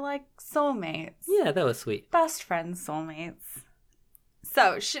 We're like soulmates. Yeah, that was sweet. Best friends, soulmates.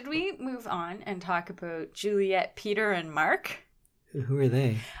 So, should we move on and talk about Juliet, Peter, and Mark? Who are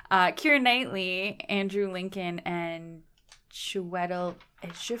they? Keira Knightley, Andrew Lincoln, and Chiwetel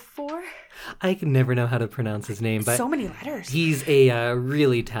Ejiofor. I can never know how to pronounce his name, but so many letters. He's a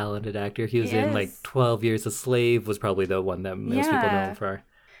really talented actor. He was in like 12 Years a Slave, was probably the one that most people know him for.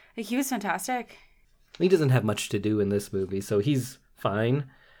 He was fantastic. He doesn't have much to do in this movie, so he's fine.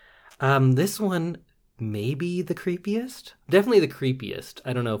 This one may be the creepiest. Definitely the creepiest.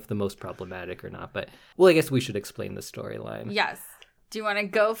 I don't know if the most problematic or not, but well, I guess we should explain the storyline. Yes. Do you want to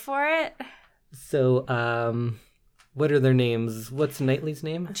go for it? So, what are their names? What's Knightley's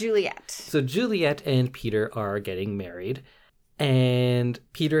name? Juliet. So Juliet and Peter are getting married. And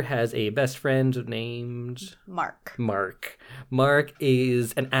Peter has a best friend named... Mark. Mark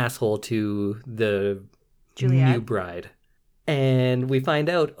is an asshole to the Juliet. new bride. And we find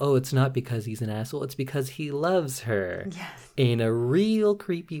out, it's not because he's an asshole. It's because he loves her. Yes. In a real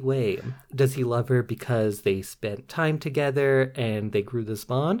creepy way. Does he love her because they spent time together and they grew this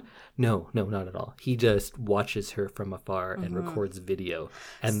bond? No, not at all. He just watches her from afar and records video.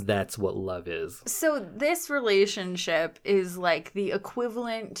 And that's what love is. So this relationship is like the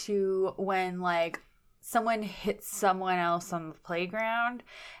equivalent to when like someone hits someone else on the playground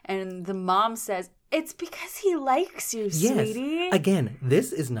and the mom says, it's because he likes you, sweetie. Yes. Again,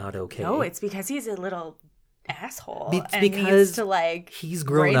 this is not okay. No, it's because he's a little asshole. It's and because needs to like he's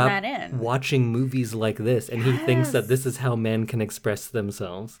grown up that in. watching movies like this, and he thinks that this is how men can express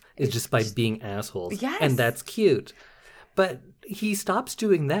themselves, is just by being assholes. Yes. And that's cute. But he stops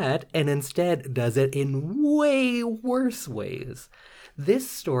doing that and instead does it in way worse ways. This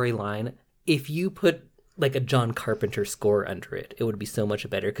storyline, if you put like a John Carpenter score under it, it would be so much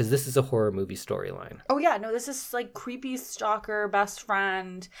better, because this is a horror movie storyline. Oh yeah, no, this is like creepy stalker best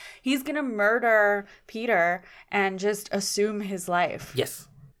friend. He's gonna murder Peter and just assume his life. Yes.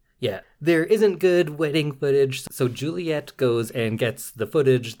 Yeah. There isn't good wedding footage, so Juliet goes and gets the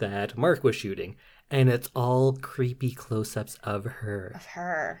footage that Mark was shooting, and it's all creepy close-ups of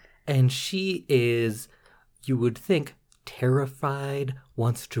her. And she is, you would think, terrified,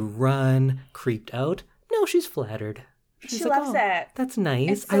 wants to run, creeped out. No, she's flattered. She loves it. That's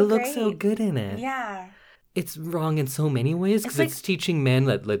nice. So I look great. so good in it. Yeah. It's wrong in so many ways, because it's teaching men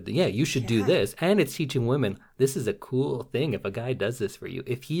that, you should do this. And it's teaching women, this is a cool thing if a guy does this for you.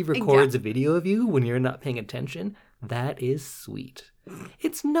 If he records a video of you when you're not paying attention, that is sweet.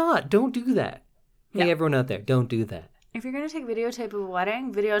 It's not. Don't do that. Hey, everyone out there, don't do that. If you're going to take videotape of a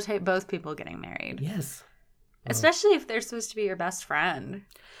wedding, videotape both people getting married. Yes. Especially if they're supposed to be your best friend.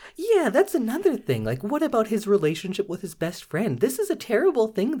 Yeah, that's another thing. Like, what about his relationship with his best friend? This is a terrible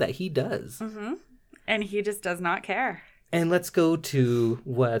thing that he does. Mm-hmm. And he just does not care. And let's go to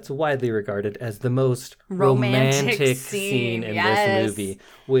what's widely regarded as the most romantic scene in this movie,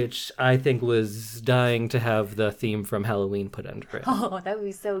 which I think was dying to have the theme from Halloween put under it. Oh, that would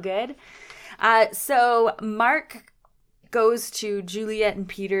be so good. So Mark goes to Juliet and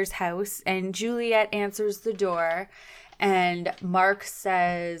Peter's house, and Juliet answers the door, and Mark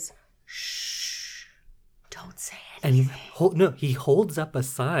says, shh, don't say anything. And he holds up a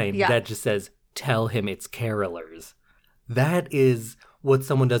sign that just says, tell him it's carolers. That is what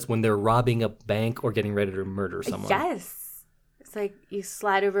someone does when they're robbing a bank or getting ready to murder someone. Yes. It's like you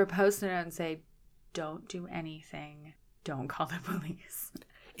slide over a post-it note and say, don't do anything. Don't call the police.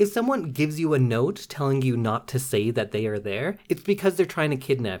 If someone gives you a note telling you not to say that they are there, it's because they're trying to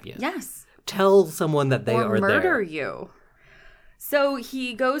kidnap you. Yes. Tell someone that they are there. Or murder you. So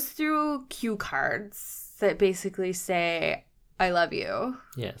he goes through cue cards that basically say, I love you.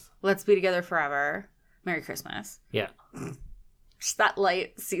 Yes. Let's be together forever. Merry Christmas. Yeah. Just that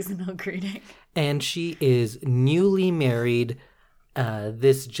light seasonal greeting. And she is newly married.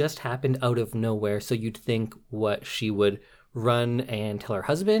 This just happened out of nowhere. So you'd think what she would run and tell her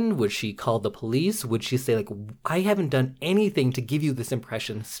husband? Would she call the police? Would she say, like, I haven't done anything to give you this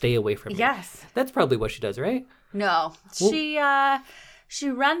impression. Stay away from me. Yes. That's probably what she does, right? No. She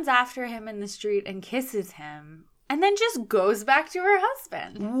runs after him in the street and kisses him and then just goes back to her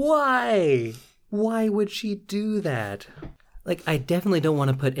husband. Why? Why would she do that? Like, I definitely don't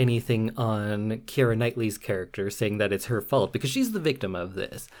want to put anything on Keira Knightley's character saying that it's her fault because she's the victim of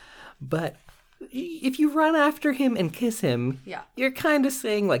this. But if you run after him and kiss him, you're kind of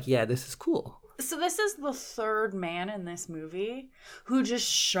saying, like, yeah, this is cool. So this is the third man in this movie who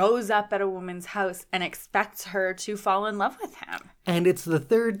just shows up at a woman's house and expects her to fall in love with him. And it's the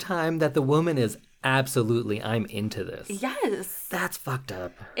third time that the woman is absolutely, I'm into this. Yes. That's fucked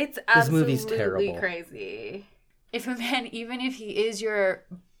up. It's This movie's absolutely terrible. Crazy. If a man, even if he is your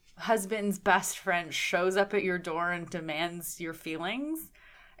husband's best friend, shows up at your door and demands your feelings,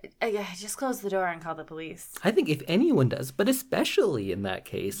 just close the door and call the police. I think if anyone does, but especially in that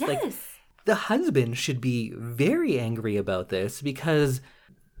case, like, the husband should be very angry about this because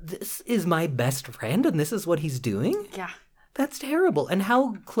this is my best friend and this is what he's doing? Yeah. That's terrible. And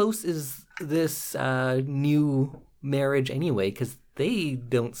how close is this new marriage anyway? Because they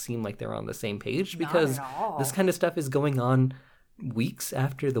don't seem like they're on the same page because this kind of stuff is going on weeks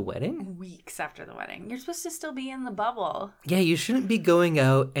after the wedding. Weeks after the wedding. You're supposed to still be in the bubble. Yeah, you shouldn't be going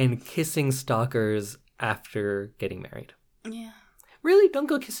out and kissing stalkers after getting married. Yeah. Really, don't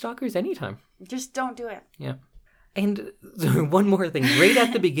go kiss stalkers anytime. Just don't do it. Yeah. And one more thing. Right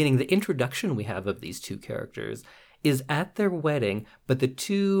at the beginning, the introduction we have of these two characters is at their wedding, but the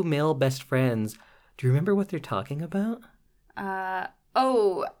two male best friends, do you remember what they're talking about? They're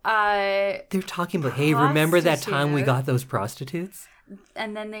talking about, hey, remember that time we got those prostitutes?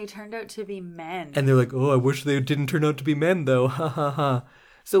 And then they turned out to be men. And they're like, oh, I wish they didn't turn out to be men, though. Ha, ha, ha.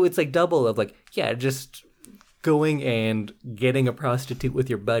 So it's like double of like, yeah, just going and getting a prostitute with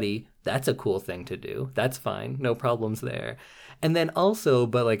your buddy, that's a cool thing to do. That's fine. No problems there. And then also,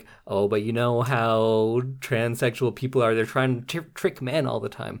 but like, oh, but you know how transsexual people are. They're trying to trick men all the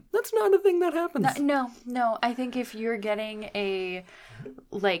time. That's not a thing that happens. No. I think if you're getting a,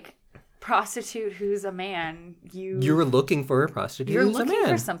 like, prostitute who's a man, you're looking for a prostitute who's a man. You're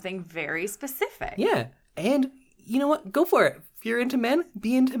looking for something very specific. Yeah. And you know what? Go for it. If you're into men,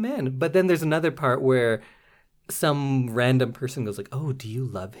 be into men. But then there's another part where some random person goes like, oh, do you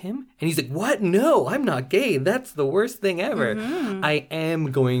love him? And he's like, what? No, I'm not gay. That's the worst thing ever. Mm-hmm. I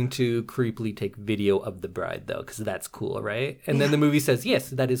am going to creepily take video of the bride, though, because that's cool, right? And then the movie says, yes,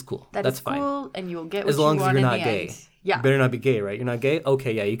 that is cool. That's fine. Cool, and you'll get what as long you as want you're in not the gay. End. Yeah. You better not be gay, right? You're not gay?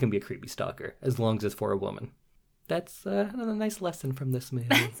 Okay, yeah, you can be a creepy stalker, as long as it's for a woman. That's a nice lesson from this movie.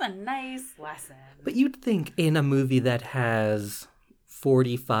 That's a nice lesson. But you'd think in a movie that has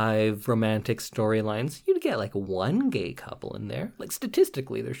 45 romantic storylines, you'd get like one gay couple in there. Like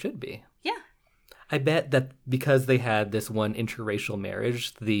statistically, there should be. Yeah. I bet that because they had this one interracial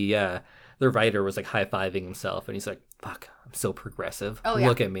marriage, the writer was like high-fiving himself and he's like, fuck, I'm so progressive. Oh, yeah.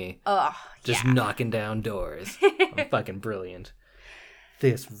 Look at me. Just knocking down doors. I'm fucking brilliant.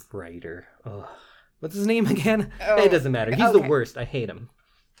 This writer. What's his name again? It doesn't matter. He's the worst. I hate him.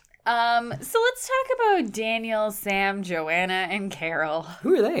 So let's talk about Daniel, Sam, Joanna, and Carol.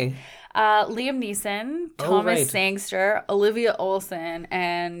 Who are they? Liam Neeson, Thomas Sangster, Olivia Olsen,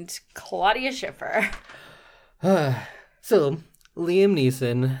 and Claudia Schiffer. So, Liam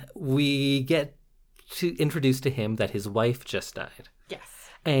Neeson, we get introduced to him that his wife just died. Yes.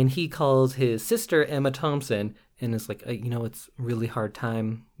 And he calls his sister, Emma Thompson, and is like, it's a really hard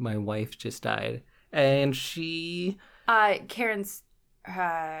time. My wife just died. And she... Karen's...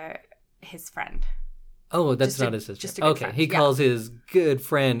 his friend. Oh, that's not his sister. Okay, friend. He calls his good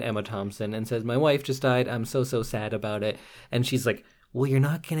friend Emma Thompson and says, my wife just died. I'm so sad about it. And she's like, well, you're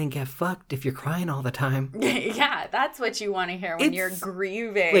not going to get fucked if you're crying all the time. Yeah, that's what you want to hear when you're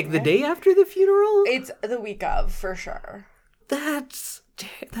grieving. Like the day after the funeral? It's the week of, for sure. That's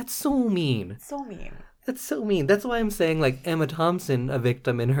so mean. So mean. That's so mean. That's why I'm saying, like, Emma Thompson, a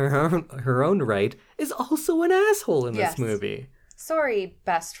victim in her own right, is also an asshole in this movie. Sorry,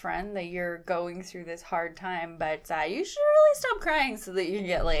 best friend, that you're going through this hard time, but you should really stop crying so that you can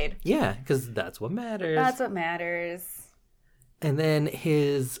get laid. Yeah, because that's what matters. That's what matters. And then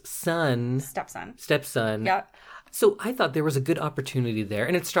his stepson. Yeah. So I thought there was a good opportunity there,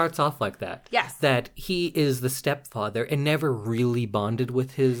 and it starts off like that. Yes. That he is the stepfather and never really bonded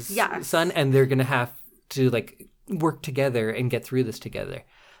with his son, and they're going to have to, like, work together and get through this together.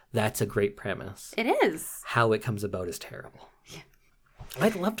 That's a great premise. It is. How it comes about is terrible.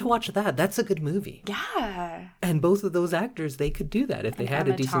 I'd love to watch that. That's a good movie. Yeah. And both of those actors, they could do that if they had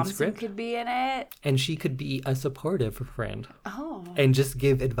Emma a decent Thompson script. could be in it. And she could be a supportive friend Oh. and just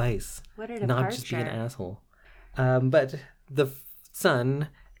give advice, What a not just be an departure. asshole. But the son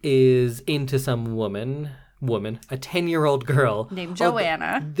is into some woman, a 10-year-old girl. Named Oh,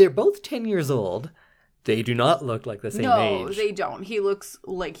 Joanna. they're both 10 years old. They do not look like the same No, age. they don't. He looks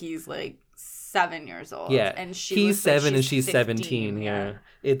like he's like 7 years old. Yeah, And he's looks like 7 and she's 15, 17. Yeah,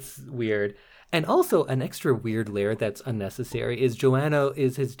 it's weird. And also, an extra weird layer that's unnecessary is Joanna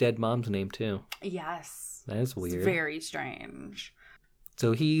is his dead mom's name too. Yes. That is It's weird. very strange.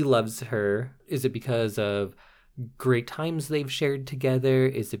 So he loves her. Is it because of great times they've shared together?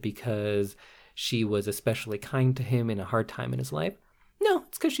 Is it because she was especially kind to him in a hard time in his life? No,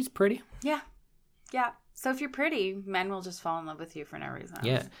 it's because she's pretty. Yeah. Yeah. So if you're pretty, men will just fall in love with you for no reason.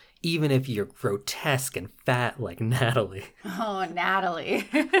 Yeah, even if you're grotesque and fat like Natalie. Oh, Natalie.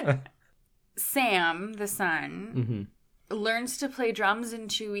 Sam, the son, learns to play drums in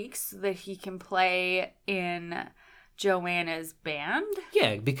 2 weeks so that he can play in Joanna's band.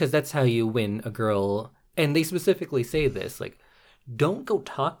 Yeah, because that's how you win a girl. And they specifically say this, like, don't go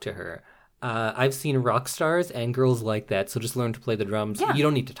talk to her. I've seen rock stars and girls like that, so just learn to play the drums. Yeah. You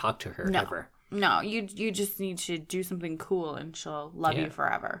don't need to talk to her No. ever. No, you just need to do something cool and she'll love Yeah. you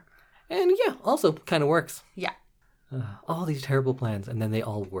forever. And yeah, also kind of works. Yeah. All these terrible plans, and then they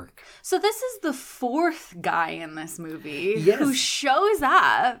all work. So this is the 4th guy in this movie Yes. who shows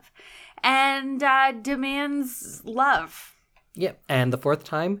up and demands love. Yep, and the 4th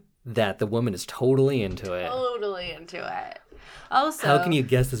time, that the woman is totally into it. Totally into it. Also, How can you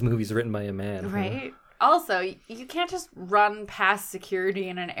guess this movie's written by a man? huh? right? Also, you can't just run past security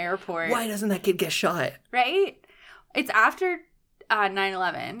in an airport, Why doesn't that kid get shot? right? It's after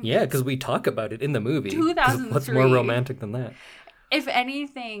 9/11. Yeah, because we talk about it in the movie. 'Cause 2003. What's more romantic than that? If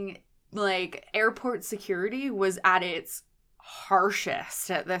anything, like airport security was at its harshest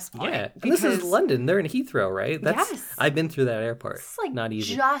at this point. Yeah, and this is because London. They're in Heathrow, right? Yes. I've been through that airport. It's like Not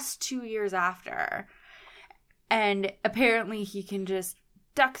easy. just 2 years after. And apparently he can just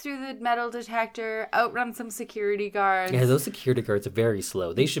duck through the metal detector, outrun some security guards. Yeah, those security guards are very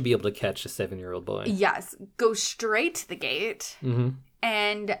slow. They should be able to catch a 7-year-old boy. Yes, go straight to the gate Mm-hmm.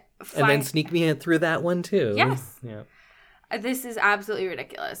 and And then sneak me in through that one too. Yes. Yeah. This is absolutely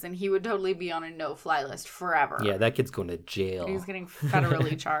ridiculous, and he would totally be on a no-fly list forever. Yeah, that kid's going to jail. He's getting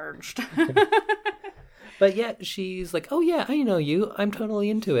federally charged. But yet she's like, "Oh yeah, I know you. I'm totally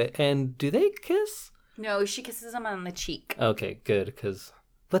into it." And do they kiss? No, she kisses him on the cheek. Okay, good.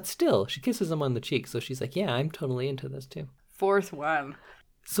 But still, she kisses him on the cheek. So she's like, "Yeah, I'm totally into this too." 4th one.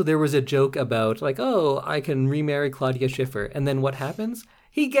 So there was a joke about like, "Oh, I can remarry Claudia Schiffer," and then what happens?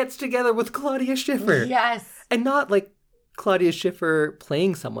 He gets together with Claudia Schiffer, Yes. and not like Claudia Schiffer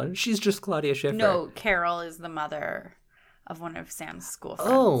playing someone. She's just Claudia Schiffer. No, Carol is the mother of one of Sam's school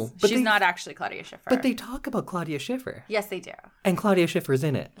friends. Oh, but she's they- not actually Claudia Schiffer. But they talk about Claudia Schiffer, Yes, they do. and Claudia Schiffer's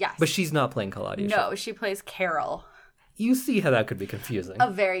in it. Yes. But she's not playing Claudia Schiffer. No, she plays Carol. You see how that could be confusing.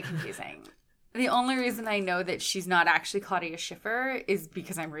 Very confusing. The only reason I know that she's not actually Claudia Schiffer is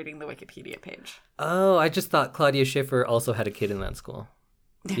because I'm reading the Wikipedia page. Oh, I just thought Claudia Schiffer also had a kid in that school.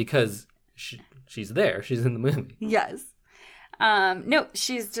 Because she's there. She's in the movie. Yes. No,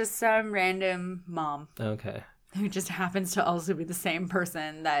 she's just some random mom Okay. who just happens to also be the same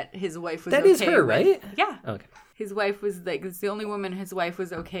person that his wife was That okay is her, with. right? Yeah. Okay. His wife was like, it's the only woman his wife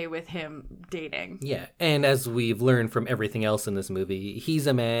was okay with him dating. Yeah. And as we've learned from everything else in this movie, he's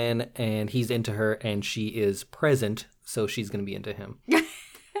a man and he's into her and she is present, so she's going to be into him.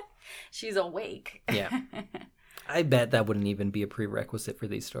 She's awake. Yeah. I bet that wouldn't even be a prerequisite for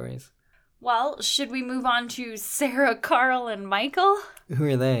these stories. Well, should we move on to Sarah, Carl, and Michael? Who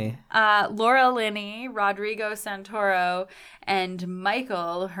are they? Laura Linney, Rodrigo Santoro, and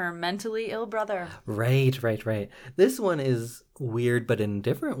Michael, her mentally ill brother. Right. This one is weird, but in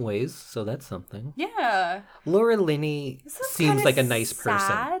different ways, so that's something. Yeah. Laura Linney This is seems kinda like a nice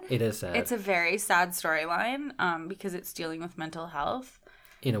sad. person. It is sad. It's a very sad storyline because it's dealing with mental health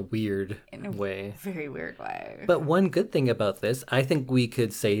in a weird in a way. very weird way. But one good thing about this, I think we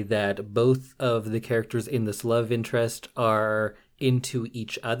could say that both of the characters in this love interest are into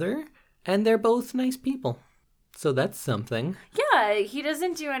each other, and they're both nice people. So that's something. Yeah, he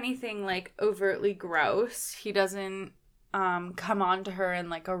doesn't do anything like overtly gross. He doesn't come on to her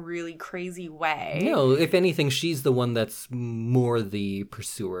in like a really crazy way. No, if anything, she's the one that's more the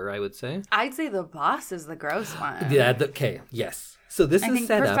pursuer, I would say. I'd say the boss is the gross one. Yeah, okay, yes. So this I is think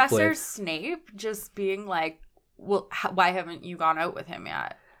set Professor up with... Snape just being like, well, why haven't you gone out with him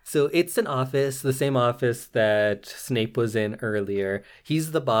yet? So it's an office, the same office that Snape was in earlier.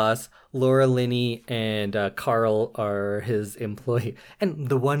 He's the boss. Laura Linney and Carl are his employee. And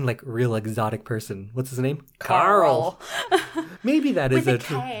the one, like, real exotic person. What's his name? Carl. Maybe that is With a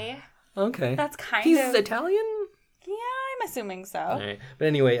K. Okay. That's kind He's of... Italian? Yeah, I'm assuming so. All right. But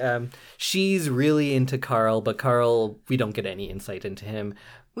anyway, she's really into Carl, but Carl, we don't get any insight into him.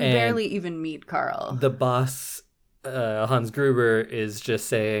 We barely even meet Carl. The boss, Hans Gruber, is just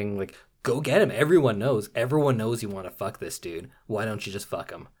saying, like, go get him. Everyone knows you want to fuck this dude. Why don't you just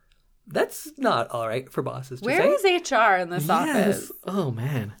fuck him? That's not all right for bosses to say. Where is HR in this office? Oh,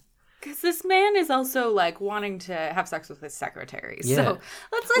 man. Because this man is also, like, wanting to have sex with his secretary. Yeah. So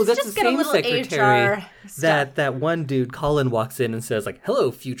let's Well, that's just the get a same little secretary HR stuff. that one dude, Colin, walks in and says, like,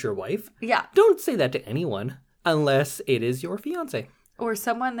 hello, future wife. Yeah. Don't say that to anyone unless it is your fiance. Or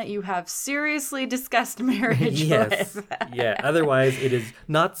someone that you have seriously discussed marriage Yes. with. Yeah. Otherwise, it is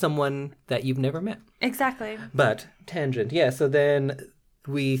not someone that you've never met. Exactly. But, tangent. Yeah. So then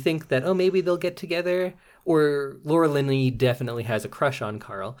we think that, oh, maybe they'll get together. Or Laura Linney definitely has a crush on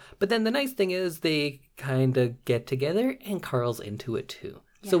Carl. But then the nice thing is they kind of get together and Carl's into it too.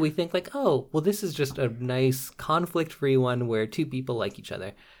 Yeah. So we think like, oh, well, this is just a nice conflict-free one where two people like each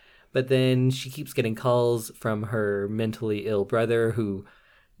other. But then she keeps getting calls from her mentally ill brother who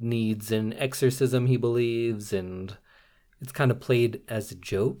needs an exorcism, he believes, and it's kind of played as a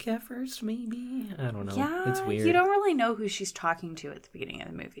joke at first, maybe? I don't know. Yeah, it's weird. You don't really know who she's talking to at the beginning of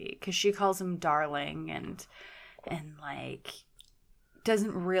the movie because she calls him darling and like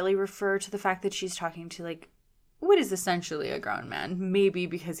doesn't really refer to the fact that she's talking to like what is essentially a grown man. Maybe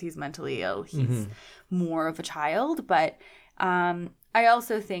because he's mentally ill, he's more of a child. But I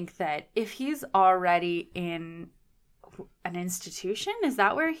also think that if he's already in an institution, is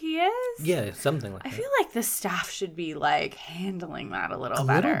that where he is? Yeah, something like that. I feel like the staff should be like handling that a little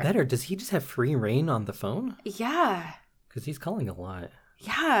better. A little better. Does he just have free reign on the phone? Yeah. Because he's calling a lot.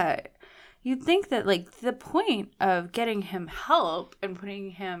 Yeah. You'd think that like the point of getting him help and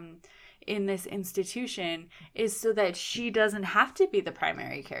putting him in this institution is so that she doesn't have to be the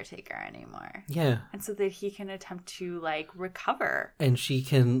primary caretaker anymore. Yeah. And so that he can attempt to like recover. And she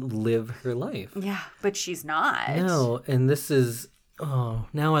can live her life. Yeah, but she's not. No, and this is, oh,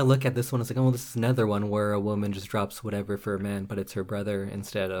 now I look at this one, it's like, oh, this is another one where a woman just drops whatever for a man, but it's her brother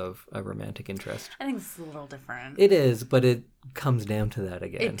instead of a romantic interest. I think it's a little different. It is, but it comes down to that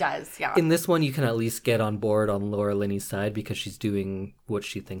again. It does, yeah. In this one, you can at least get on board on Laura Linney's side because she's doing what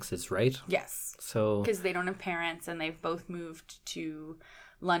she thinks is right. Yes. So because they don't have parents and they've both moved to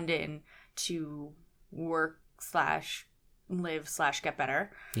London to work / live / get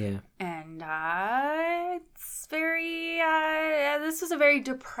better. Yeah. And it's very this was a very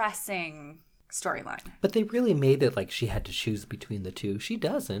depressing storyline. But they really made it like she had to choose between the two. She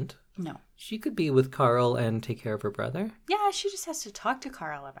doesn't. No. She could be with Carl and take care of her brother. Yeah, she just has to talk to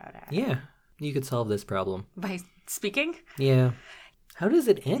Carl about it. Yeah. You could solve this problem. By speaking? Yeah. How does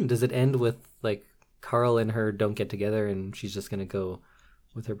it end? Does it end with, like, Carl and her don't get together and she's just going to go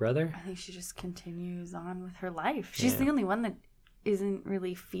with her brother? I think she just continues on with her life. She's the only one that isn't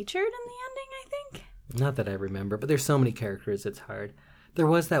really featured in the ending, I think. Not that I remember, but there's so many characters, it's hard. There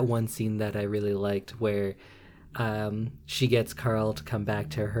was that one scene that I really liked where she gets Carl to come back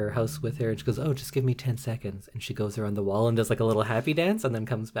to her house with her and she goes, oh, just give me 10 seconds. And she goes around the wall and does like a little happy dance and then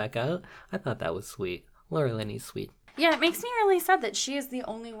comes back out. I thought that was sweet. Laura Linney's sweet. Yeah, it makes me really sad that she is the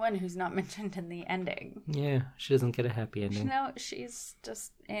only one who's not mentioned in the ending. Yeah, she doesn't get a happy ending. No, she's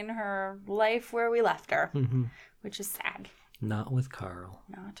just in her life where we left her, which is sad. Not with Carl.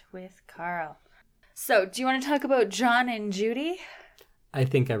 Not with Carl. So, do you want to talk about John and Judy? I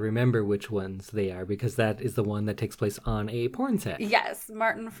think I remember which ones they are because that is the one that takes place on a porn set. Yes,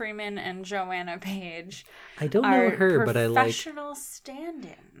 Martin Freeman and Joanna Page. I don't know her, but I like professional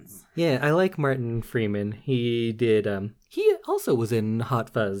stand-ins. Yeah, I like Martin Freeman. He did. He also was in Hot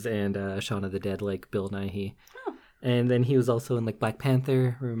Fuzz and Shaun of the Dead, like Bill Nighy. Oh. And then he was also in like Black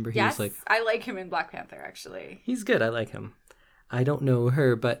Panther. Remember, he was like. I like him in Black Panther. Actually, he's good. I like him. I don't know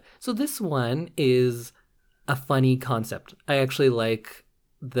her, but so this one is a funny concept. I actually like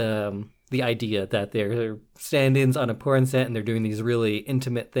the idea that they're stand-ins on a porn set and they're doing these really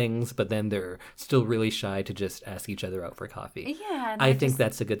intimate things, but then they're still really shy to just ask each other out for coffee. Yeah. I think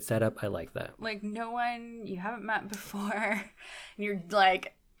that's a good setup. I like that. Like no one you haven't met before, and you're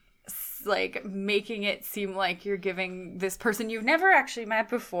like making it seem like you're giving this person you've never actually met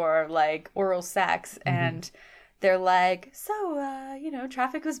before, like oral sex, and they're like, so,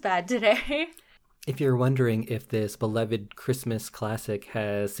 traffic was bad today. If you're wondering if this beloved Christmas classic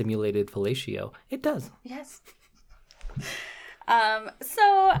has simulated fellatio, it does. Yes. So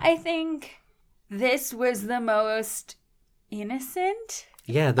I think this was the most innocent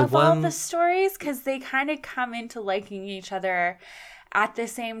Yeah, of all the stories, because they kind of come into liking each other at the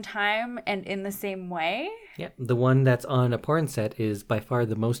same time and in the same way. Yeah, the one that's on a porn set is by far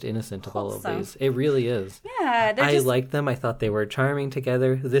the most innocent of all of Wholesome. these. It really is. Yeah, they're I just liked them. I thought they were charming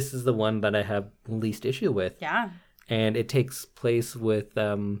together. This is the one that I have least issue with. yeah, And it takes place with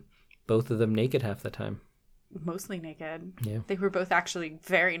both of them naked half the time. mostly naked. Yeah. They were both actually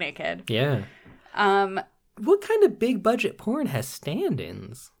very naked. Yeah. What kind of big budget porn has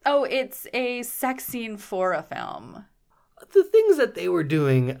stand-ins? Oh, it's a sex scene for a film. The things that they were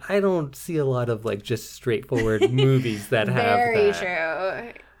doing, I don't see a lot of like just straightforward movies that have Very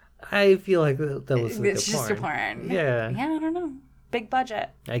that. true. I feel like that was like It's a just porn. a porn. Yeah, Yeah, I don't know. Big budget.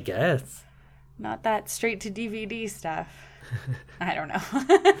 I guess. Not that straight to DVD stuff. I don't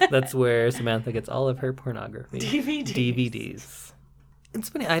know. That's where Samantha gets all of her pornography. DVDs. It's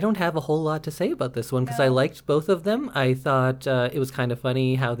funny, I don't have a whole lot to say about this one because I liked both of them. I thought it was kind of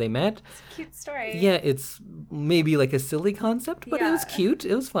funny how they met. Cute story. Yeah, it's maybe like a silly concept, but it was Yeah. cute.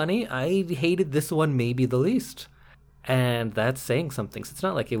 It was funny. I hated this one maybe the least. And that's saying something. So it's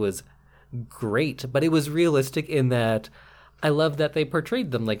not like it was great, but it was realistic in that I love that they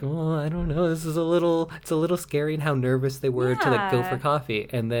portrayed them like, oh, I don't know, it's a little scary and how nervous they were to like go Yeah. for coffee.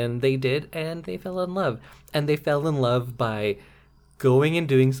 And then they did, and they fell in love. And they fell in love by going and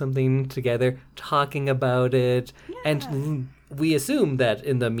doing something together, talking about it. And we assume that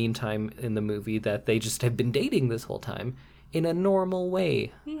in the meantime in the movie that they just have been dating this whole time in a normal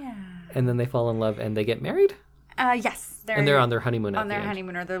way. Yeah. And then they fall in love and they get married? Yes. And they're on their honeymoon at on the their end.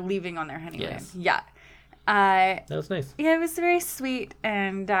 honeymoon, or they're leaving on their honeymoon. Yes. Yeah. That was nice. Yeah, it was very sweet,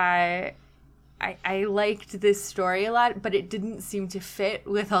 and I liked this story a lot, but it didn't seem to fit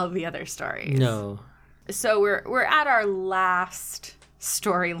with all the other stories. No. So we're at our last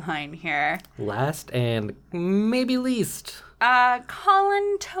storyline here. Last and maybe least.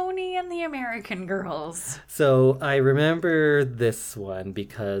 Colin, Tony, and the American Girls. So I remember this one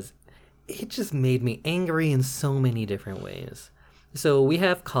because it just made me angry in so many different ways. So we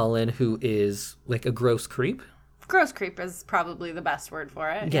have Colin, who is like a gross creep. Gross creep is probably the best word for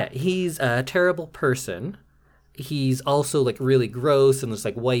it. Yeah, he's a terrible person. He's also like really gross and just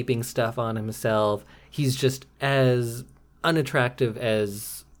like wiping stuff on himself. He's just as unattractive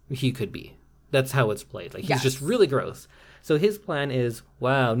as he could be. That's how it's played. Like he's Yes. just really gross. So his plan is,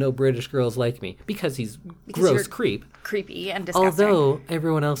 wow, no British girls like me because he's Because gross you're creep. Creepy and disgusting. Although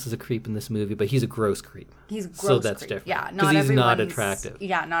everyone else is a creep in this movie, but he's a gross creep. He's gross. So that's creep. different. Yeah, 'Cause not he's not everyone's- attractive.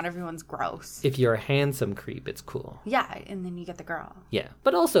 Yeah, not everyone's gross. If you're a handsome creep, it's cool. Yeah, and then you get the girl. Yeah.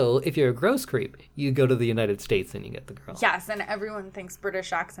 But also, if you're a gross creep, you go to the United States and you get the girl. Yes, and everyone thinks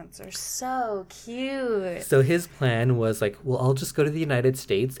British accents are so cute. So his plan was like, well, I'll just go to the United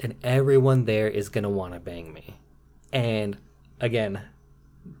States and everyone there is going to want to bang me. And again,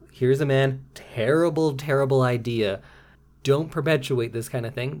 here's a man, terrible, terrible idea. Don't perpetuate this kind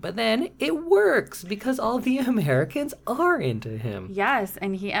of thing. But then it works because all the Americans are into him. Yes,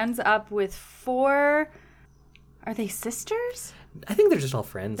 and he ends up with 4. Are they sisters? I think they're just all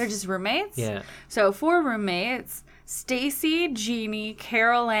friends. They're just roommates? Yeah. So 4 roommates: Stacy, Jeannie,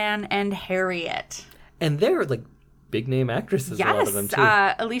 Carol Ann, and Harriet. And they're like big name actresses, a lot of them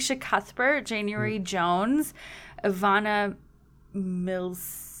Yes. too. Alicia Cuthbert, January Jones, Ivana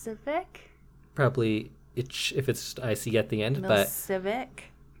Milcevic. Probably if it's IC at the end, Milcevic.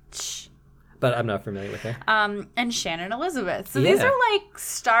 but I'm not familiar with her. And Shannon Elizabeth. So these Yeah. are like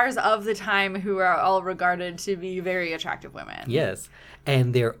stars of the time who are all regarded to be very attractive women. Yes.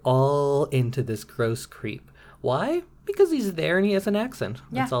 And they're all into this gross creep. Why? Because he's there and he has an accent.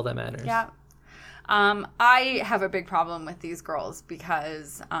 That's Yeah. all that matters. Yeah. I have a big problem with these girls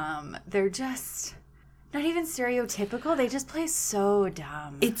because they're just not even stereotypical. They just play so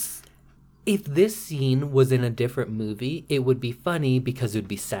dumb. If this scene was in a different movie, it would be funny because it would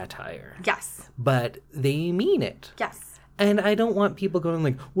be satire. Yes. But they mean it. Yes. And I don't want people going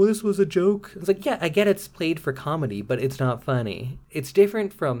like, well, this was a joke. It's like, yeah, I get it's played for comedy, but it's not funny. It's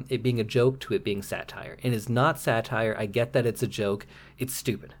different from it being a joke to it being satire. It is not satire. I get that it's a joke. It's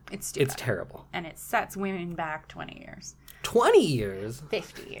stupid. It's stupid. It's terrible. And it sets women back 20 years. 20 years?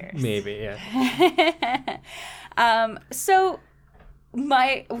 50 years. Maybe, yeah. So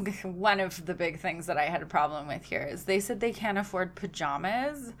one of the big things that I had a problem with here is they said they can't afford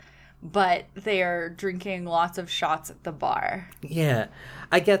pajamas, but they are drinking lots of shots at the bar. Yeah,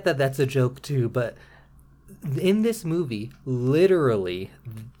 I get that that's a joke too, but in this movie, literally,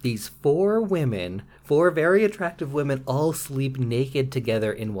 these 4 very attractive women all sleep naked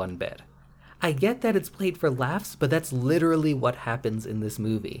together in one bed. I get that it's played for laughs, but that's literally what happens in this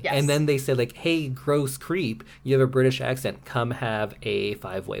movie. Yes. And then they say, like, hey, gross creep, you have a British accent. Come have a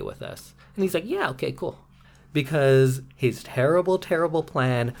 5-way with us. And he's like, yeah, okay, cool. Because his terrible, terrible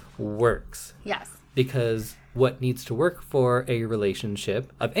plan works. Yes. Because what needs to work for a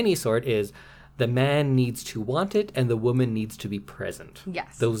relationship of any sort is the man needs to want it and the woman needs to be present.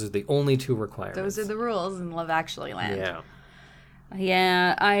 Yes. Those are the only two requirements. Those are the rules in Love Actually land. Yeah.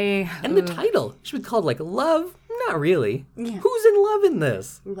 Yeah, And the title should be called, like, Love? Not really. Yeah. Who's in love in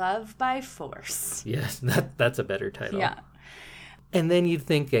this? Love by Force. Yes, that's a better title. Yeah. And then you'd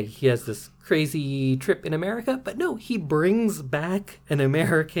think he has this crazy trip in America, but no, he brings back an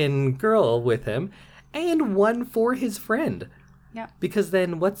American girl with him and one for his friend. Yeah. Because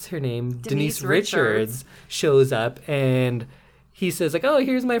then, what's her name? Denise Richards shows up and he says, like, oh,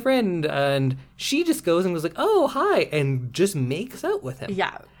 here's my friend. And she just goes and was like, oh, hi, and just makes out with him.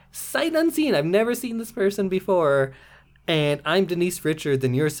 Yeah. Sight unseen. I've never seen this person before. And I'm Denise Richards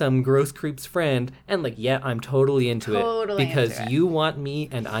and you're some gross creep's friend. And, like, yeah, I'm totally into it. Because into it. you want me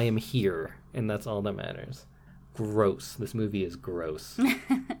and I am here. And that's all that matters. Gross. This movie is gross.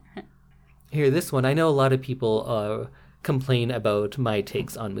 Here, this one, I know a lot of people complain about my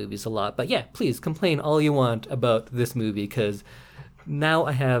takes on movies a lot. But yeah, please complain all you want about this movie because now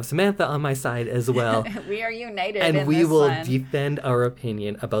I have Samantha on my side as well. We are united and in we this will one. defend our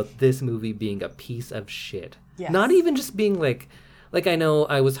opinion about this movie being a piece of shit. Yes. Not even just being like I know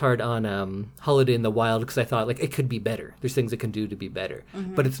I was hard on Holiday in the Wild because I thought, like, it could be better. There's things it can do to be better.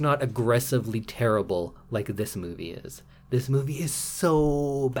 Mm-hmm. But it's not aggressively terrible like this movie is. This movie is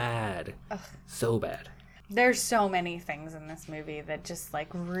so bad. Ugh. So bad. There's so many things in this movie that just, like,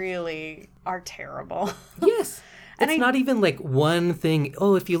 really are terrible. Yes. And It's not even like one thing.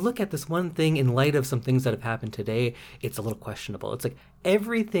 Oh, if you look at this one thing in light of some things that have happened today, it's a little questionable. It's like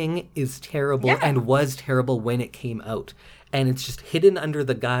everything is terrible and was terrible when it came out. And it's just hidden under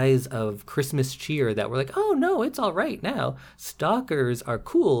the guise of Christmas cheer that we're like, oh, no, it's all right now. Stalkers are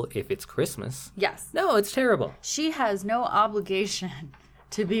cool if it's Christmas. Yes. No, it's terrible. She has no obligation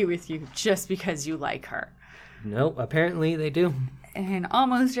to be with you just because you like her. No, apparently they do. And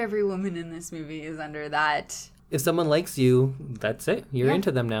almost every woman in this movie is under that. If someone likes you, that's it. You're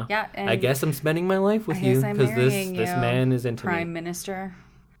into them now. Yeah, and I guess I'm spending my life with I you guess I'm because marrying this you, man is into Prime me. Minister.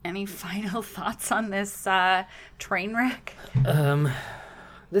 Any final thoughts on this train wreck?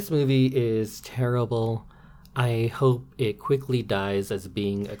 This movie is terrible. I hope it quickly dies as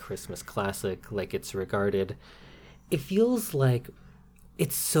being a Christmas classic like it's regarded. It feels like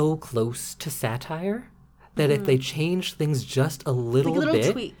it's so close to satire that if they changed things just a little, Like little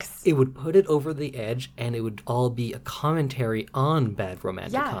bit, tweaks. it would put it over the edge and it would all be a commentary on bad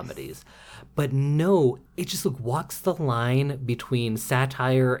romantic Yes. comedies. But no, it just walks the line between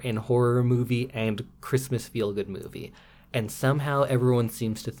satire and horror movie and Christmas feel-good movie. And somehow everyone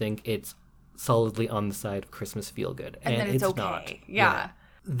seems to think it's solidly on the side of Christmas feel-good. And then it's okay. not. Yeah.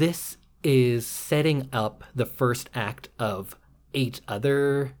 This is setting up the first act of 8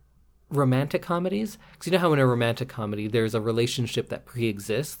 other romantic comedies. Because you know how in a romantic comedy there's a relationship that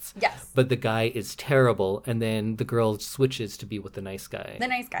pre-exists, Yes. but the guy is terrible and then the girl switches to be with the nice guy. The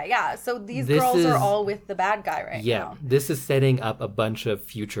nice guy, yeah. So these This girls are is- all with the bad guy right Yeah, now. this is setting up a bunch of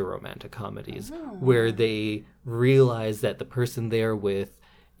future romantic comedies Oh. where they realize that the person they're with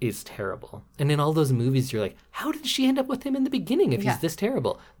is terrible. And in all those movies, you're like, how did she end up with him in the beginning if Yeah. he's this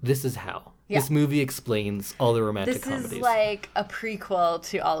terrible? This is how. Yeah. This movie explains all the romantic This comedies. is like a prequel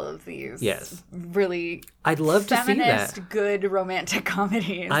to all of these Yes. really I'd love to see feminist, that. good romantic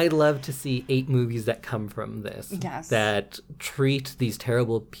comedies. I'd love to see 8 movies that come from this. Yes. That treat these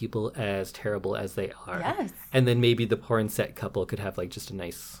terrible people as terrible as they are. Yes. And then maybe the porn set couple could have like just a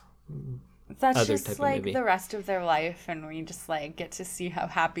nice... That's other just type of like movie. the rest of their life, and we just like get to see how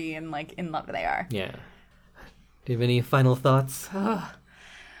happy and like in love they are. Yeah. Do you have any final thoughts?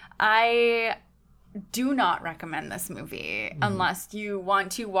 I do not recommend this movie unless you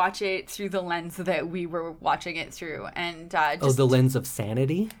want to watch it through the lens that we were watching it through, and just Oh, the lens of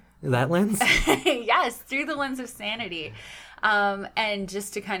sanity? That lens? yes, through the lens of sanity. And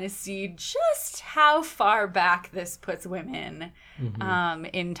just to kind of see just how far back this puts women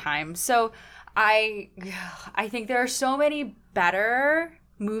in time. So I think there are so many better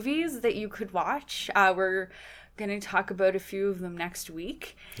movies that you could watch. We're going to talk about a few of them next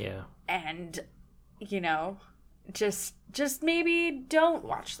week. Yeah. And, you know, just maybe don't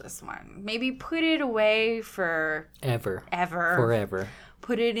watch this one. Maybe put it away for Ever. ever. Forever.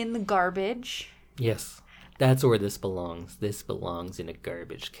 Put it in the garbage. Yes. That's where this belongs. This belongs in a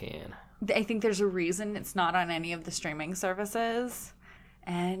garbage can. I think there's a reason it's not on any of the streaming services.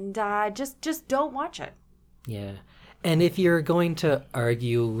 and just don't watch it. Yeah. And if you're going to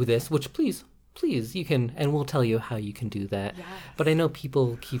argue this, which please, you can, and we'll tell you how you can do that. Yes. But I know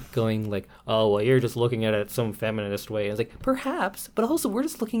people keep going like, oh, well, you're just looking at it some feminist way. And it's like, perhaps, but also we're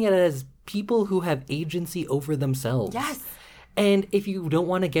just looking at it as people who have agency over themselves. Yes. And if you don't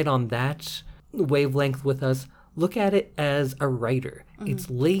want to get on that wavelength with us, look at it as a writer. It's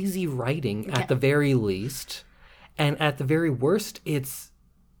lazy writing at the very least. And at the very worst, it's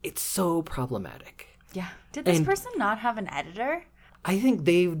so problematic. Yeah. Did this person not have an editor? I think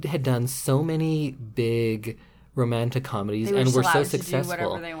they had done so many big romantic comedies They were and just were so allowed to do successful.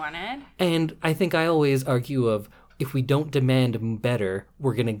 whatever they wanted. And I think I always argue of, if we don't demand better,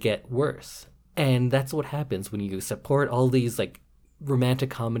 we're going to get worse. And that's what happens when you support all these like romantic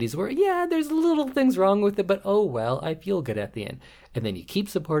comedies where, yeah, there's little things wrong with it, but oh well, I feel good at the end. And then you keep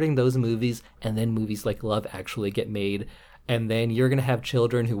supporting those movies, and then movies like Love Actually get made. And then you're going to have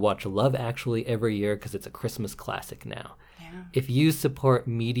children who watch Love Actually every year because it's a Christmas classic now. Yeah. If you support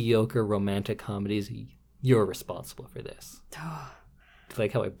mediocre romantic comedies, you're responsible for this. It's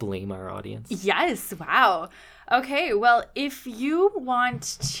like how I blame our audience. Yes. Wow. Okay. Well, if you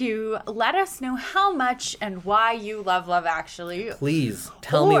want to let us know how much and why you love Love Actually, Please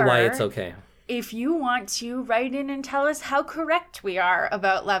tell me why it's okay. if you want to write in and tell us how correct we are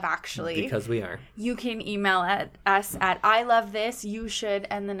about Love Actually, Because we are. you can email us at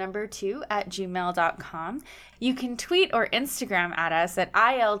ilovethisyoushouldandthe2@gmail.com. You can tweet or Instagram at us at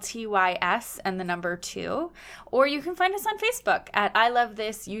ILTYS2, or you can find us on Facebook at I Love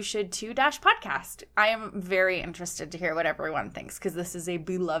This You Should Too -podcast. I am very interested to hear what everyone thinks because this is a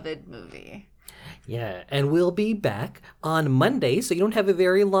beloved movie. Yeah, and we'll be back on Monday, so you don't have a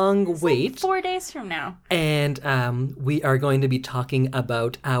very long wait. 4 days from now. And we are going to be talking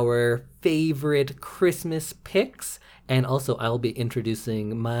about our favorite Christmas picks. And also, I'll be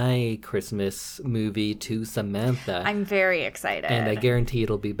introducing my Christmas movie to Samantha. I'm very excited. And I guarantee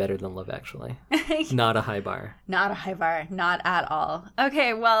it'll be better than Love Actually. Not a high bar. Not a high bar. Not at all.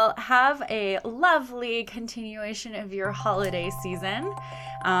 Okay, well, have a lovely continuation of your holiday season.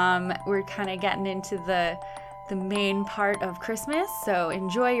 We're kind of getting into the main part of Christmas, so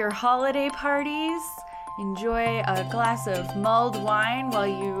enjoy your holiday parties. Enjoy a glass of mulled wine while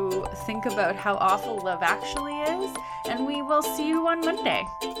you think about how awful Love Actually is, and we will see you on Monday.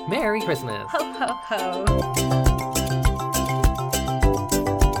 Merry Christmas! Ho, ho, ho.